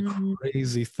a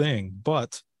crazy thing,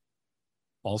 but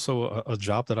also a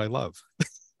job that I love.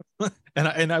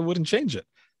 and I wouldn't change it.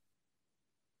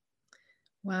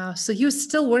 Wow. So you're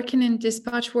still working in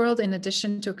dispatch world in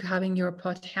addition to having your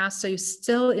podcast. So you're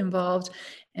still involved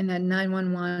in that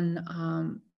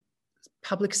 911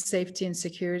 public safety and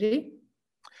security.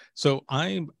 So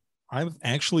I've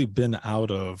actually been out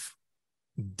of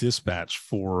dispatch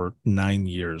for 9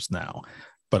 years now,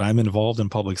 but I'm involved in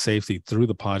public safety through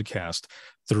the podcast,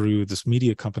 through this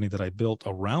media company that I built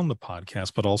around the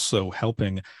podcast, but also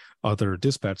helping other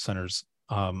dispatch centers.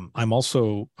 I'm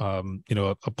also, a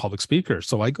public speaker.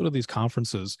 So I go to these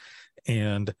conferences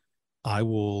and I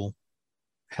will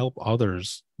help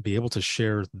others be able to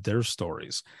share their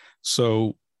stories.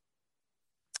 So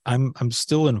I'm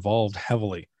still involved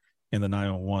heavily in the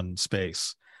 911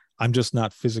 space. I'm just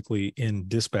not physically in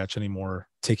dispatch anymore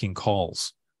taking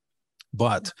calls,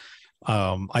 but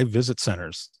I visit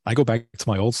centers. I go back to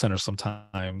my old center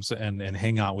sometimes and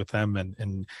hang out with them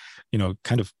and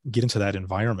kind of get into that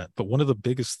environment. But one of the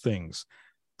biggest things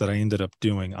that I ended up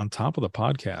doing on top of the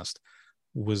podcast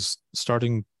was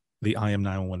starting the I Am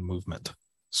 911 movement.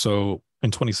 So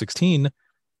in 2016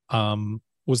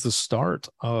 was the start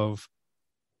of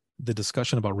the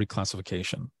discussion about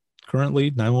reclassification. Currently,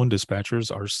 911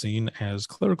 dispatchers are seen as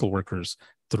clerical workers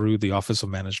through the Office of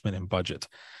Management and Budget.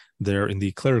 They're in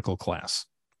the clerical class,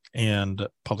 and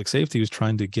public safety is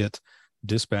trying to get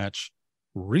dispatch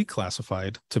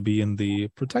reclassified to be in the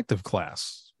protective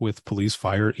class with police,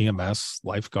 fire, EMS,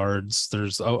 lifeguards.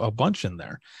 There's a bunch in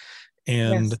there.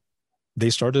 And they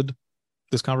started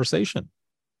this conversation,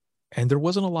 and there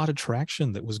wasn't a lot of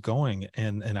traction that was going.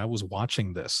 And I was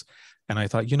watching this, and I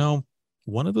thought,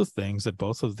 one of the things that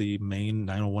both of the main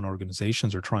 911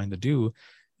 organizations are trying to do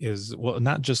is, well,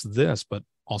 not just this, but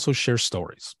also share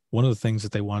stories. One of the things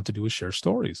that they wanted to do is share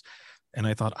stories. And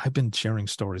I thought, I've been sharing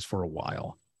stories for a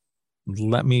while. I'm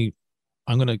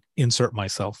going to insert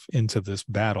myself into this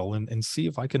battle and see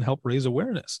if I can help raise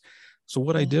awareness. So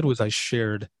what I did was I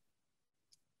shared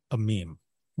a meme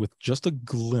with just a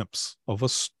glimpse of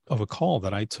a call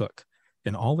that I took.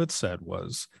 And all it said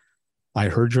was, I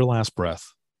heard your last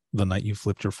breath the night you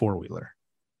flipped your four-wheeler.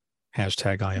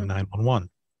 Hashtag I am 911.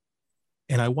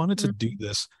 And I wanted to do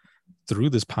this through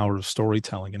this power of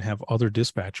storytelling and have other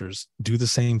dispatchers do the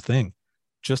same thing,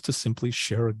 just to simply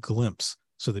share a glimpse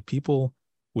so that people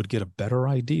would get a better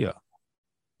idea,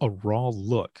 a raw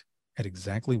look at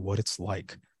exactly what it's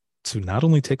like to not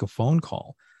only take a phone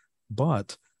call,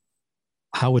 but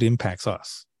how it impacts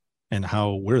us and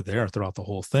how we're there throughout the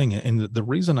whole thing. And the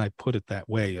reason I put it that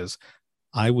way is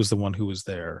I was the one who was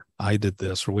there. I did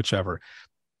this or whichever.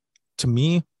 To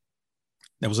me,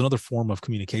 that was another form of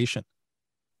communication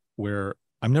where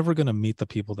I'm never going to meet the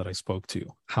people that I spoke to.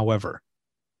 However,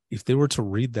 if they were to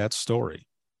read that story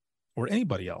or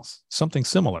anybody else, something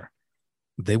similar,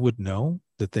 they would know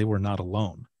that they were not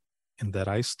alone and that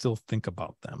I still think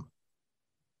about them.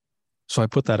 So I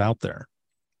put that out there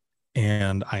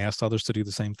and I asked others to do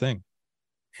the same thing,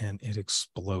 and it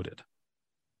exploded.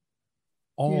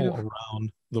 All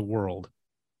around the world,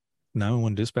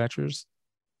 911 dispatchers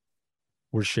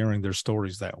were sharing their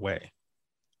stories that way.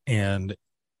 And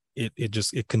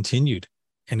it continued.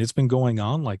 And it's been going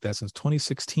on like that since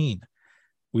 2016.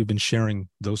 We've been sharing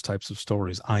those types of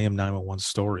stories. I am 911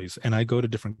 stories. And I go to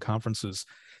different conferences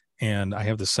and I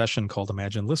have this session called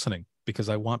Imagine Listening, because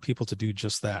I want people to do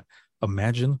just that.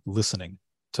 Imagine listening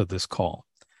to this call.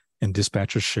 And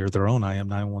dispatchers share their own I am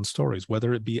 911 stories,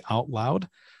 whether it be out loud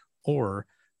or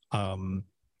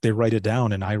they write it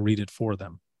down and I read it for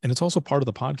them. And it's also part of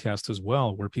the podcast as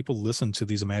well, where people listen to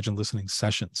these Imagine Listening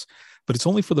sessions, but it's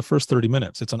only for the first 30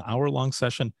 minutes. It's an hour-long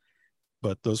session,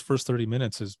 but those first 30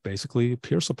 minutes is basically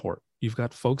peer support. You've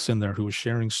got folks in there who are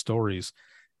sharing stories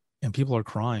and people are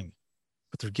crying,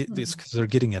 but they're getting this because they're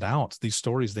getting it out. These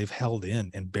stories they've held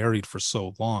in and buried for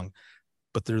so long,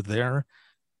 but they're there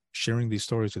sharing these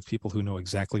stories with people who know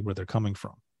exactly where they're coming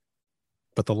from.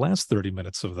 But the last 30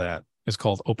 minutes of that is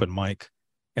called open mic.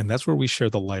 And that's where we share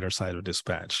the lighter side of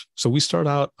dispatch. So we start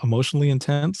out emotionally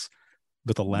intense,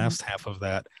 but the last half of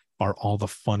that, are all the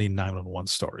funny 911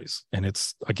 stories. And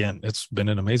it's been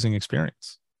an amazing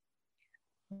experience.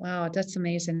 Wow, that's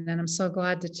amazing. And I'm so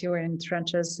glad that you were in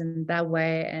trenches in that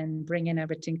way and bringing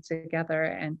everything together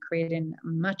and creating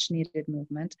much needed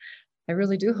movement. I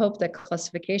really do hope that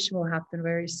classification will happen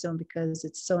very soon because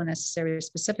it's so necessary,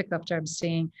 specific after I'm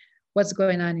seeing what's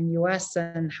going on in US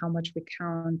and how much we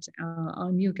count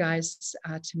on you guys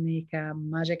to make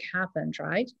magic happen,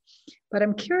 right? But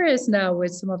I'm curious now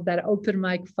with some of that open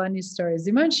mic funny stories. Do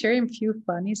you mind sharing a few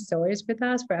funny stories with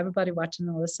us for everybody watching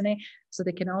and listening so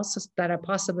they can also, that are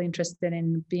possibly interested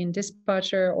in being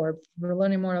dispatcher or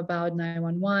learning more about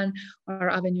 911 or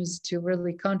avenues to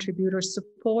really contribute or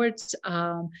support?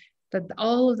 That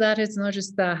all of that is not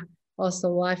just also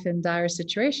life in dire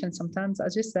situations. Sometimes,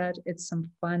 as you said, it's some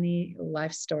funny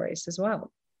life stories as well.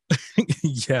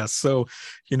 Yeah. So,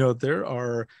 there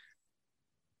are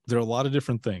a lot of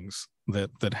different things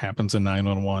that happens in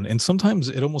 911. And sometimes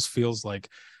it almost feels like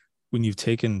when you've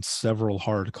taken several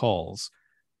hard calls,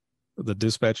 the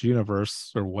dispatch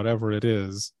universe or whatever it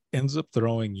is ends up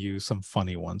throwing you some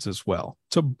funny ones as well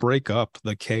to break up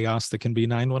the chaos that can be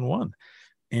 911.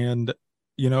 And,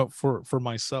 for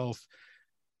myself,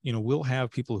 we'll have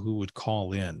people who would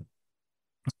call in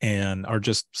and are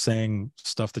just saying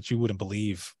stuff that you wouldn't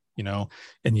believe, and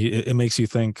it makes you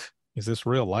think, is this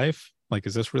real life? Like,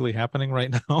 is this really happening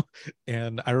right now?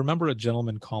 And I remember a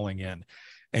gentleman calling in,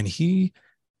 and he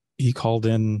called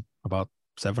in about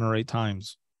 7 or 8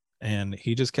 times, and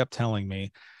he just kept telling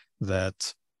me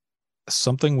that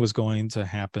something was going to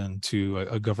happen to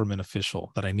a government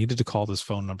official, that I needed to call this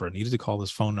phone number. I needed to call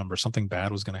this phone number. Something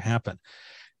bad was going to happen.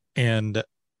 And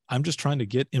I'm just trying to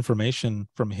get information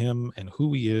from him and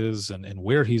who he is and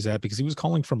where he's at, because he was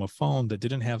calling from a phone that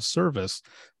didn't have service.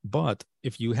 But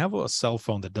if you have a cell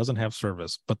phone that doesn't have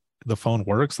service, but the phone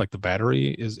works, like the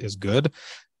battery is good,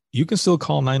 you can still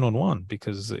call 911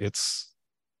 because it's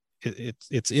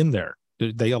in there.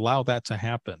 They allow that to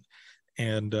happen.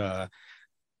 And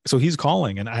so he's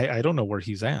calling, and I don't know where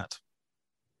he's at.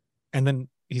 And then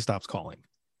he stops calling.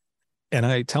 And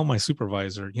I tell my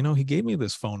supervisor, he gave me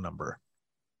this phone number.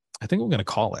 I think we're going to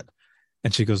call it.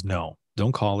 And she goes, no,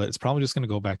 don't call it. It's probably just going to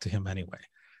go back to him anyway.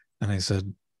 And I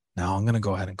said, no, I'm going to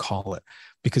go ahead and call it,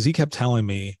 because he kept telling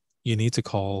me, you need to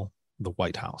call the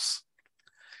White House.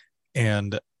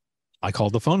 And I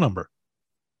called the phone number.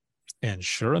 And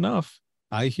sure enough,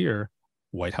 I hear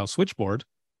White House switchboard.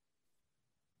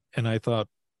 And I thought,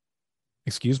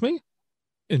 excuse me?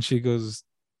 And she goes,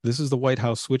 this is the White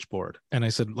House switchboard. And I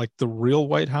said, like the real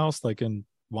White House, like in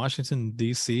Washington,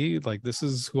 D.C., like this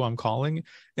is who I'm calling?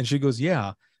 And she goes,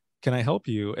 yeah, can I help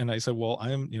you? And I said, well,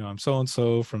 I'm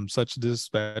so-and-so from such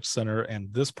dispatch center,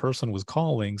 and this person was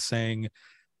calling saying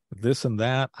this and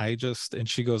that. And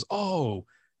she goes, oh,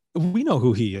 we know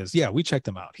who he is. Yeah, we checked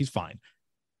him out. He's fine.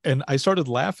 And I started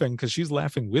laughing because she's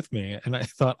laughing with me. And I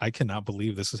thought, I cannot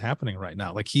believe this is happening right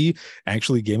now. Like, he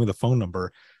actually gave me the phone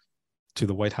number to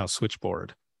the White House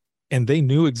switchboard, and they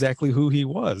knew exactly who he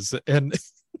was. And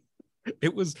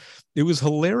it was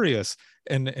hilarious.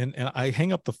 And I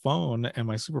hang up the phone, and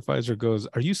my supervisor goes,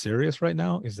 are you serious right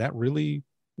now? Is that really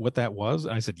what that was?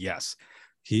 And I said, yes,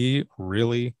 he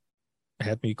really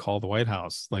had me call the White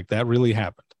House. Like, that really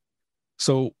happened.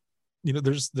 So,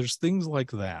 there's things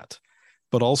like that.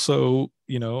 But also,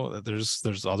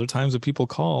 there's other times that people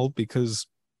call because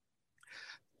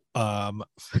someone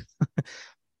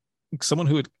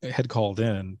who had called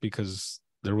in because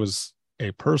there was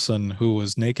a person who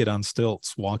was naked on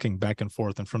stilts walking back and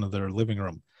forth in front of their living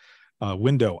room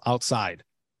window outside.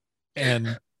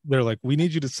 And they're like, we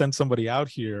need you to send somebody out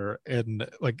here. And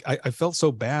like, I felt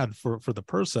so bad for the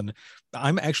person.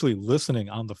 I'm actually listening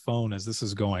on the phone as this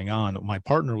is going on. My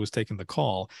partner was taking the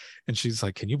call, and she's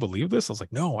like, can you believe this? I was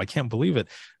like, no, I can't believe it.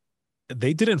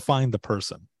 They didn't find the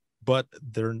person, but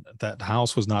that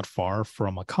house was not far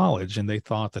from a college, and they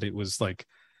thought that it was like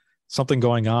something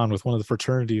going on with one of the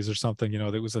fraternities or something,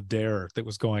 there was a dare that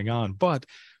was going on. But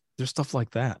there's stuff like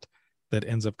that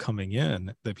ends up coming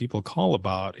in that people call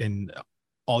about, and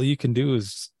all you can do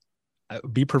is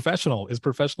be professional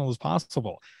as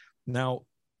possible. Now,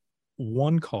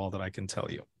 one call that I can tell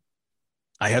you,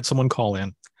 I had someone call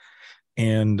in,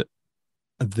 and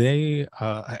they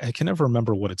I can never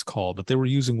remember what it's called, but they were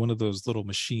using one of those little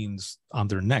machines on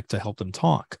their neck to help them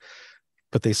talk,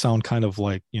 but they sound kind of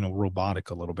like,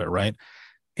 robotic a little bit, right?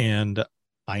 And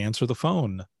I answer the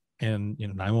phone, and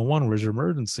 911, where's your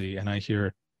emergency? And I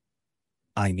hear,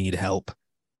 I need help.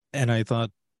 And I thought,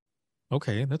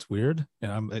 okay, that's weird.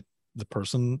 And the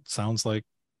person sounds like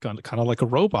kind of like a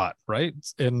robot, right?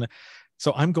 And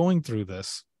so I'm going through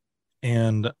this,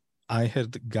 and I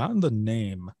had gotten the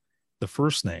name the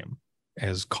first name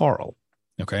as Carl.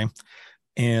 Okay.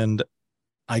 And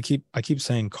I keep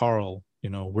saying Carl,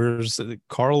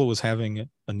 Carl was having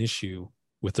an issue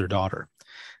with their daughter.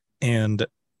 And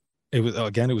it was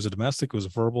a domestic, it was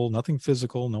verbal, nothing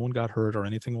physical, no one got hurt or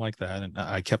anything like that. And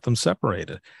I kept them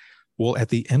separated. Well, at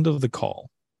the end of the call,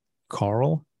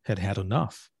 Carl had had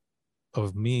enough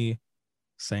of me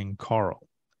saying Carl.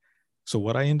 So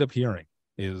what I end up hearing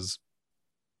is,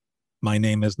 my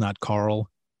name is not Carl,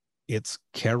 it's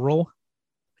Carol.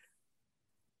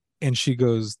 And she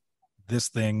goes, this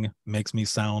thing makes me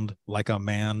sound like a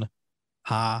man.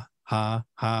 Ha, ha,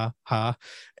 ha, ha.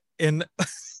 And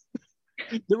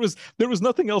there was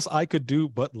nothing else I could do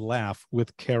but laugh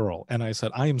with Carol. And I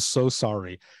said, I am so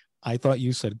sorry. I thought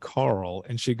you said Carl.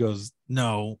 And she goes,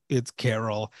 no, it's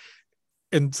Carol.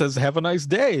 And says, have a nice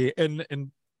day.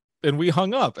 And we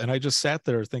hung up. And I just sat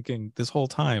there thinking, this whole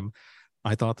time,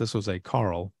 I thought this was a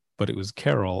Carl, but it was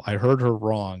Carol. I heard her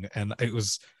wrong. And it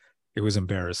was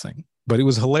embarrassing, but it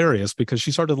was hilarious because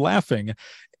she started laughing,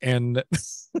 and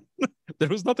there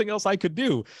was nothing else I could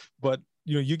do. But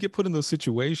you get put in those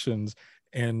situations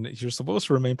and you're supposed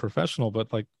to remain professional,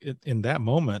 but like in that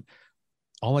moment,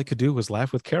 all I could do was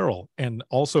laugh with Carol and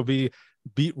also be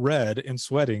beet red and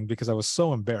sweating because I was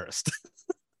so embarrassed.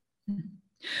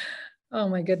 Oh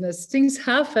my goodness, things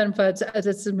happen, but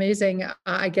it's amazing.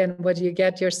 Again, what you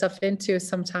get yourself into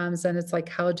sometimes, and it's like,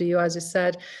 how do you, as you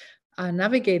said,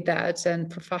 navigate that? And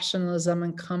professionalism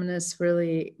and calmness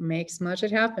really makes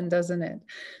magic happen, doesn't it?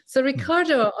 So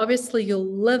Ricardo, obviously you're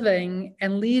living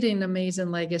and leading an amazing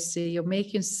legacy. You're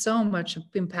making so much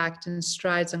impact and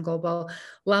strides on global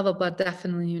level, but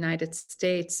definitely in the United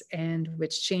States, and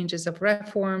with changes of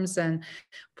reforms and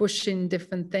pushing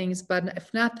different things. But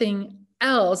if nothing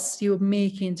else, you're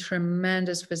making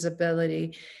tremendous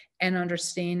visibility and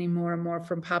understanding more and more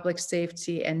from public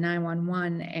safety and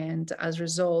 911. And as a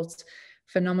result,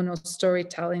 phenomenal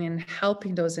storytelling and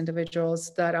helping those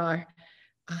individuals that are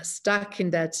stuck in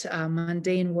that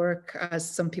mundane work, as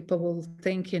some people will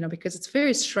think, because it's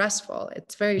very stressful,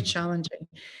 it's very challenging,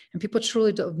 and people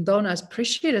truly don't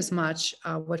appreciate as much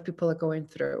what people are going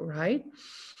through, right?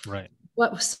 Right.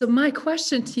 So my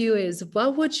question to you is,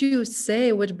 what would you say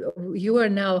you are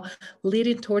now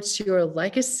leading towards your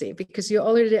legacy? Because you're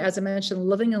already, as I mentioned,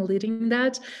 living and leading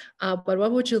that. But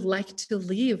what would you like to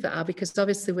leave? Because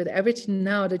obviously with everything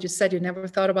now that you said, you never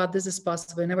thought about this is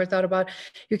possible, you never thought about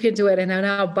you can do it. And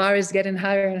now bar is getting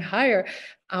higher and higher.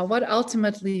 What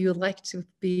ultimately you like to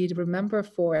be remembered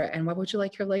for, and what would you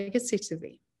like your legacy to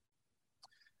be?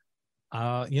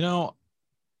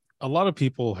 A lot of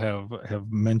people have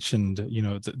mentioned,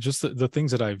 just the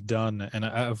things that I've done, and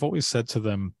I've always said to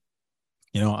them,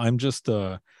 I'm just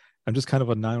kind of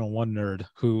a 911 nerd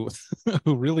who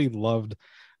who really loved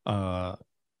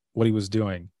what he was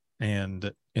doing,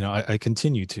 and I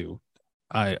continue to.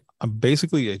 I'm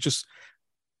basically just,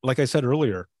 like I said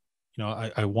earlier,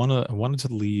 I wanted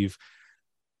to leave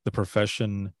the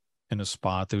profession in a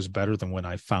spot that was better than when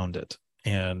I found it,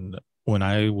 and when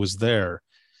I was there,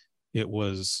 it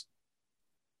was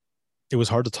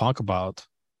hard to talk about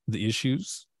the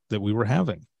issues that we were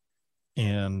having.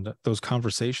 And those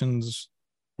conversations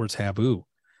were taboo.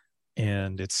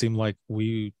 And it seemed like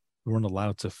we weren't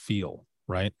allowed to feel,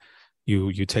 right?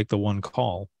 You take the one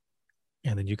call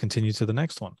and then you continue to the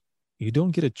next one. You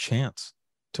don't get a chance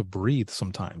to breathe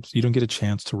sometimes. You don't get a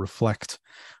chance to reflect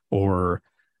or,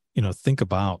 think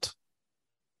about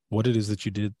what it is that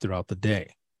you did throughout the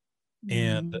day.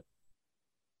 And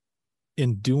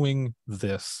in doing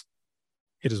this,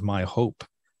 it is my hope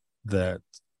that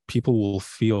people will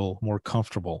feel more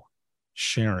comfortable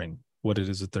sharing what it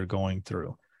is that they're going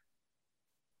through,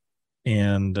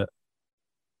 and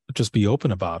just be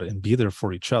open about it and be there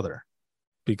for each other,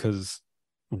 because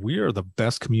we are the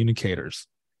best communicators.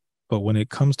 But when it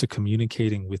comes to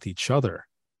communicating with each other,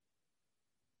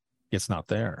 it's not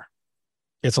there.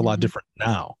 It's a lot different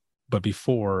now, but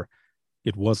before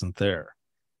it wasn't there.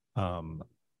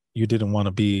 You didn't want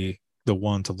to be the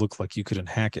one to look like you couldn't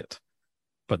hack it.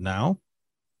 But now,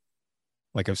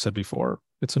 like I've said before,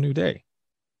 it's a new day.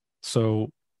 So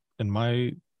in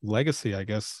my legacy, I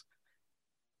guess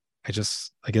I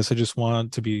just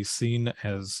want to be seen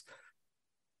as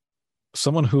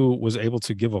someone who was able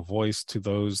to give a voice to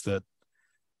those that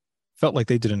felt like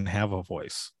they didn't have a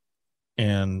voice,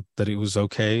 and that it was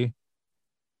okay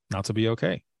not to be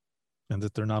okay, and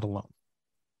that they're not alone.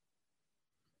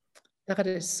 That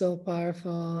is so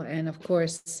powerful. And of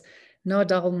course, no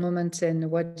dull moment in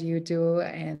what you do.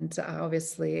 And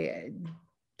obviously,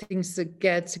 things that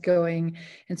get going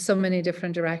in so many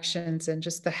different directions, and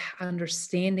just the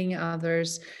understanding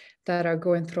others, that are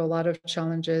going through a lot of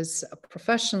challenges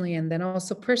professionally and then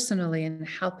also personally, and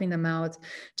helping them out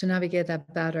to navigate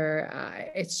that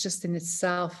better. It's just in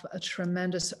itself a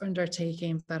tremendous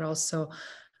undertaking, but also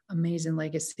amazing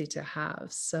legacy to have.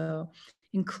 So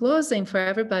in closing, for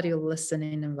everybody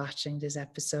listening and watching this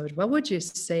episode, what would you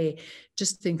say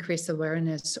just to increase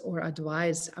awareness or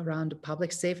advice around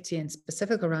public safety and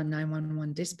specifically around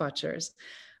 911 dispatchers?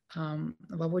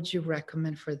 What would you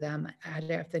recommend for them,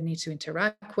 either if they need to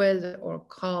interact with or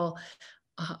call,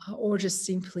 or just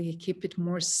simply keep it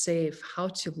more safe, how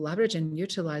to leverage and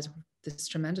utilize this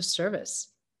tremendous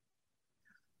service?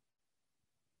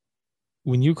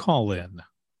 When you call in,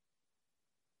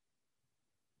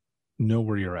 know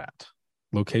where you're at.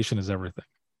 Location is everything.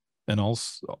 And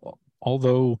also,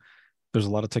 although there's a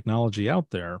lot of technology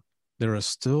out there, there are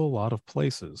still a lot of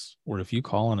places where if you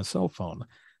call on a cell phone,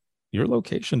 your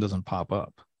location doesn't pop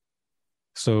up.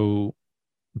 So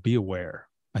be aware.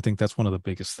 I think that's one of the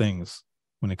biggest things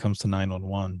when it comes to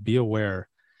 911. Be aware.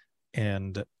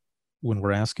 And when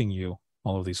we're asking you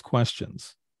all of these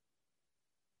questions,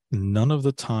 none of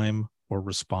the time or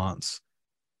response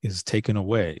is taken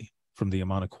away from the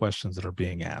amount of questions that are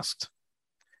being asked.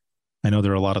 I know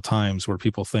there are a lot of times where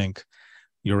people think,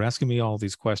 you're asking me all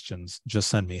these questions, just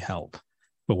send me help.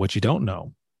 But what you don't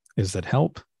know is that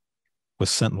help was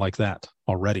sent like that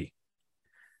already.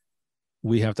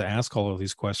 We have to ask all of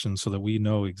these questions so that we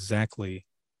know exactly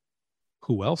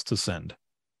who else to send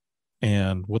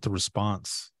and what the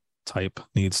response type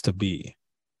needs to be,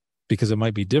 because it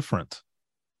might be different.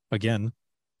 Again,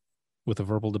 with a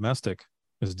verbal domestic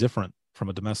is different from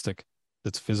a domestic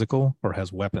that's physical or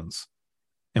has weapons.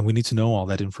 And we need to know all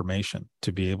that information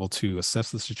to be able to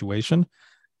assess the situation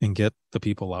and get the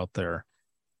people out there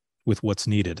with what's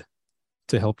needed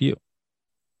to help you.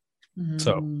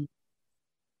 So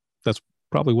that's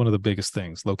probably one of the biggest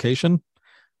things, location,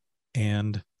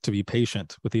 and to be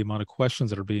patient with the amount of questions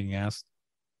that are being asked,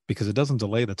 because it doesn't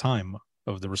delay the time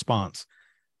of the response.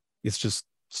 It's just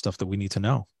stuff that we need to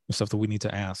know, stuff that we need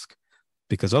to ask,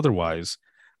 because otherwise,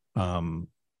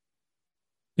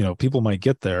 people might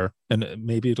get there and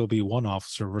maybe it'll be one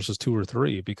officer versus 2 or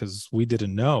 3 because we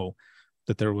didn't know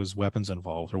that there was weapons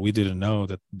involved, or we didn't know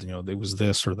that, there was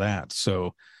this or that.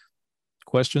 So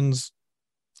questions,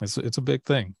 it's a big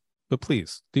thing, but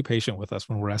please be patient with us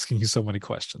when we're asking you so many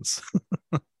questions.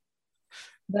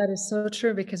 That is so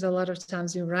true, because a lot of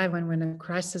times you're right, when a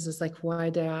crisis is like, why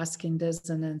they're asking this,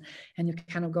 and you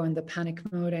kind of go in the panic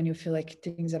mode and you feel like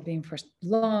things are being for a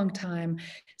long time.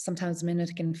 Sometimes a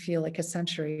minute can feel like a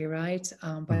century, right?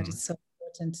 But it's so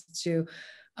important to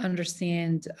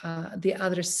understand the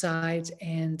other side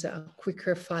and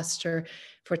quicker, faster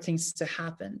for things to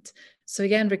happen. So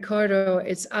again, Ricardo,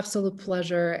 it's absolute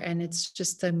pleasure, and it's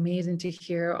just amazing to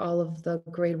hear all of the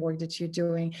great work that you're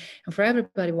doing. And for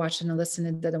everybody watching and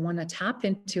listening that I want to tap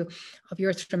into of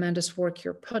your tremendous work,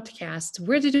 your podcast,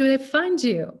 where do they find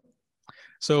you?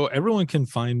 So everyone can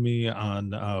find me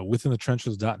on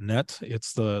withinthetrenches.net.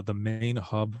 It's the main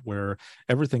hub where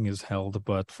everything is held.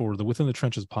 But for the Within the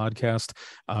Trenches podcast,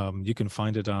 you can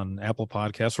find it on Apple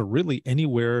Podcasts, or really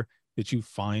anywhere that you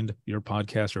find your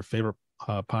podcast, your favorite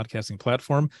podcasting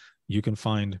platform. You can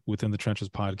find Within the Trenches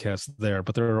podcast there.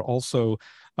 But there are also,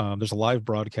 there's a live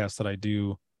broadcast that I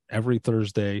do every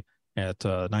Thursday at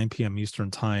 9 p.m. Eastern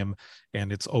time,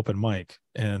 and it's open mic,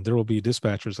 and there will be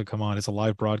dispatchers that come on. It's a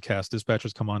live broadcast.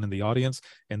 Dispatchers come on in the audience,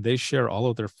 and they share all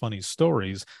of their funny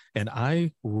stories, and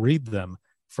I read them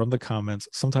from the comments,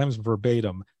 sometimes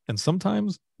verbatim, and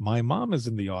sometimes my mom is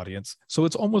in the audience. So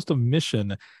it's almost a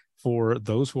mission for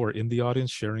those who are in the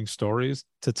audience sharing stories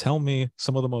to tell me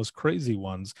some of the most crazy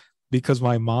ones, because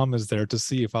my mom is there to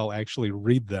see if I'll actually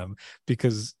read them,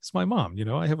 because it's my mom.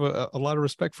 I have a lot of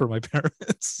respect for my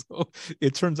parents. So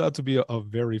it turns out to be a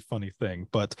very funny thing.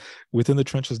 But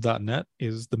withinthetrenches.net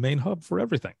is the main hub for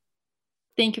everything.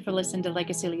 Thank you for listening to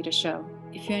Legacy Leader Show.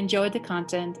 If you enjoyed the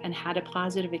content and had a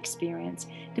positive experience,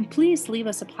 then please leave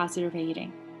us a positive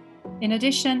rating. In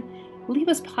addition, leave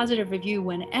us a positive review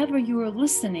whenever you are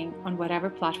listening on whatever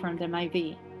platform there might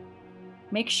be.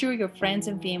 Make sure your friends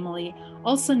and family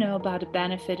also know about the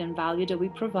benefit and value that we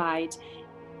provide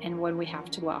and what we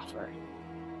have to offer.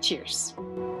 Cheers.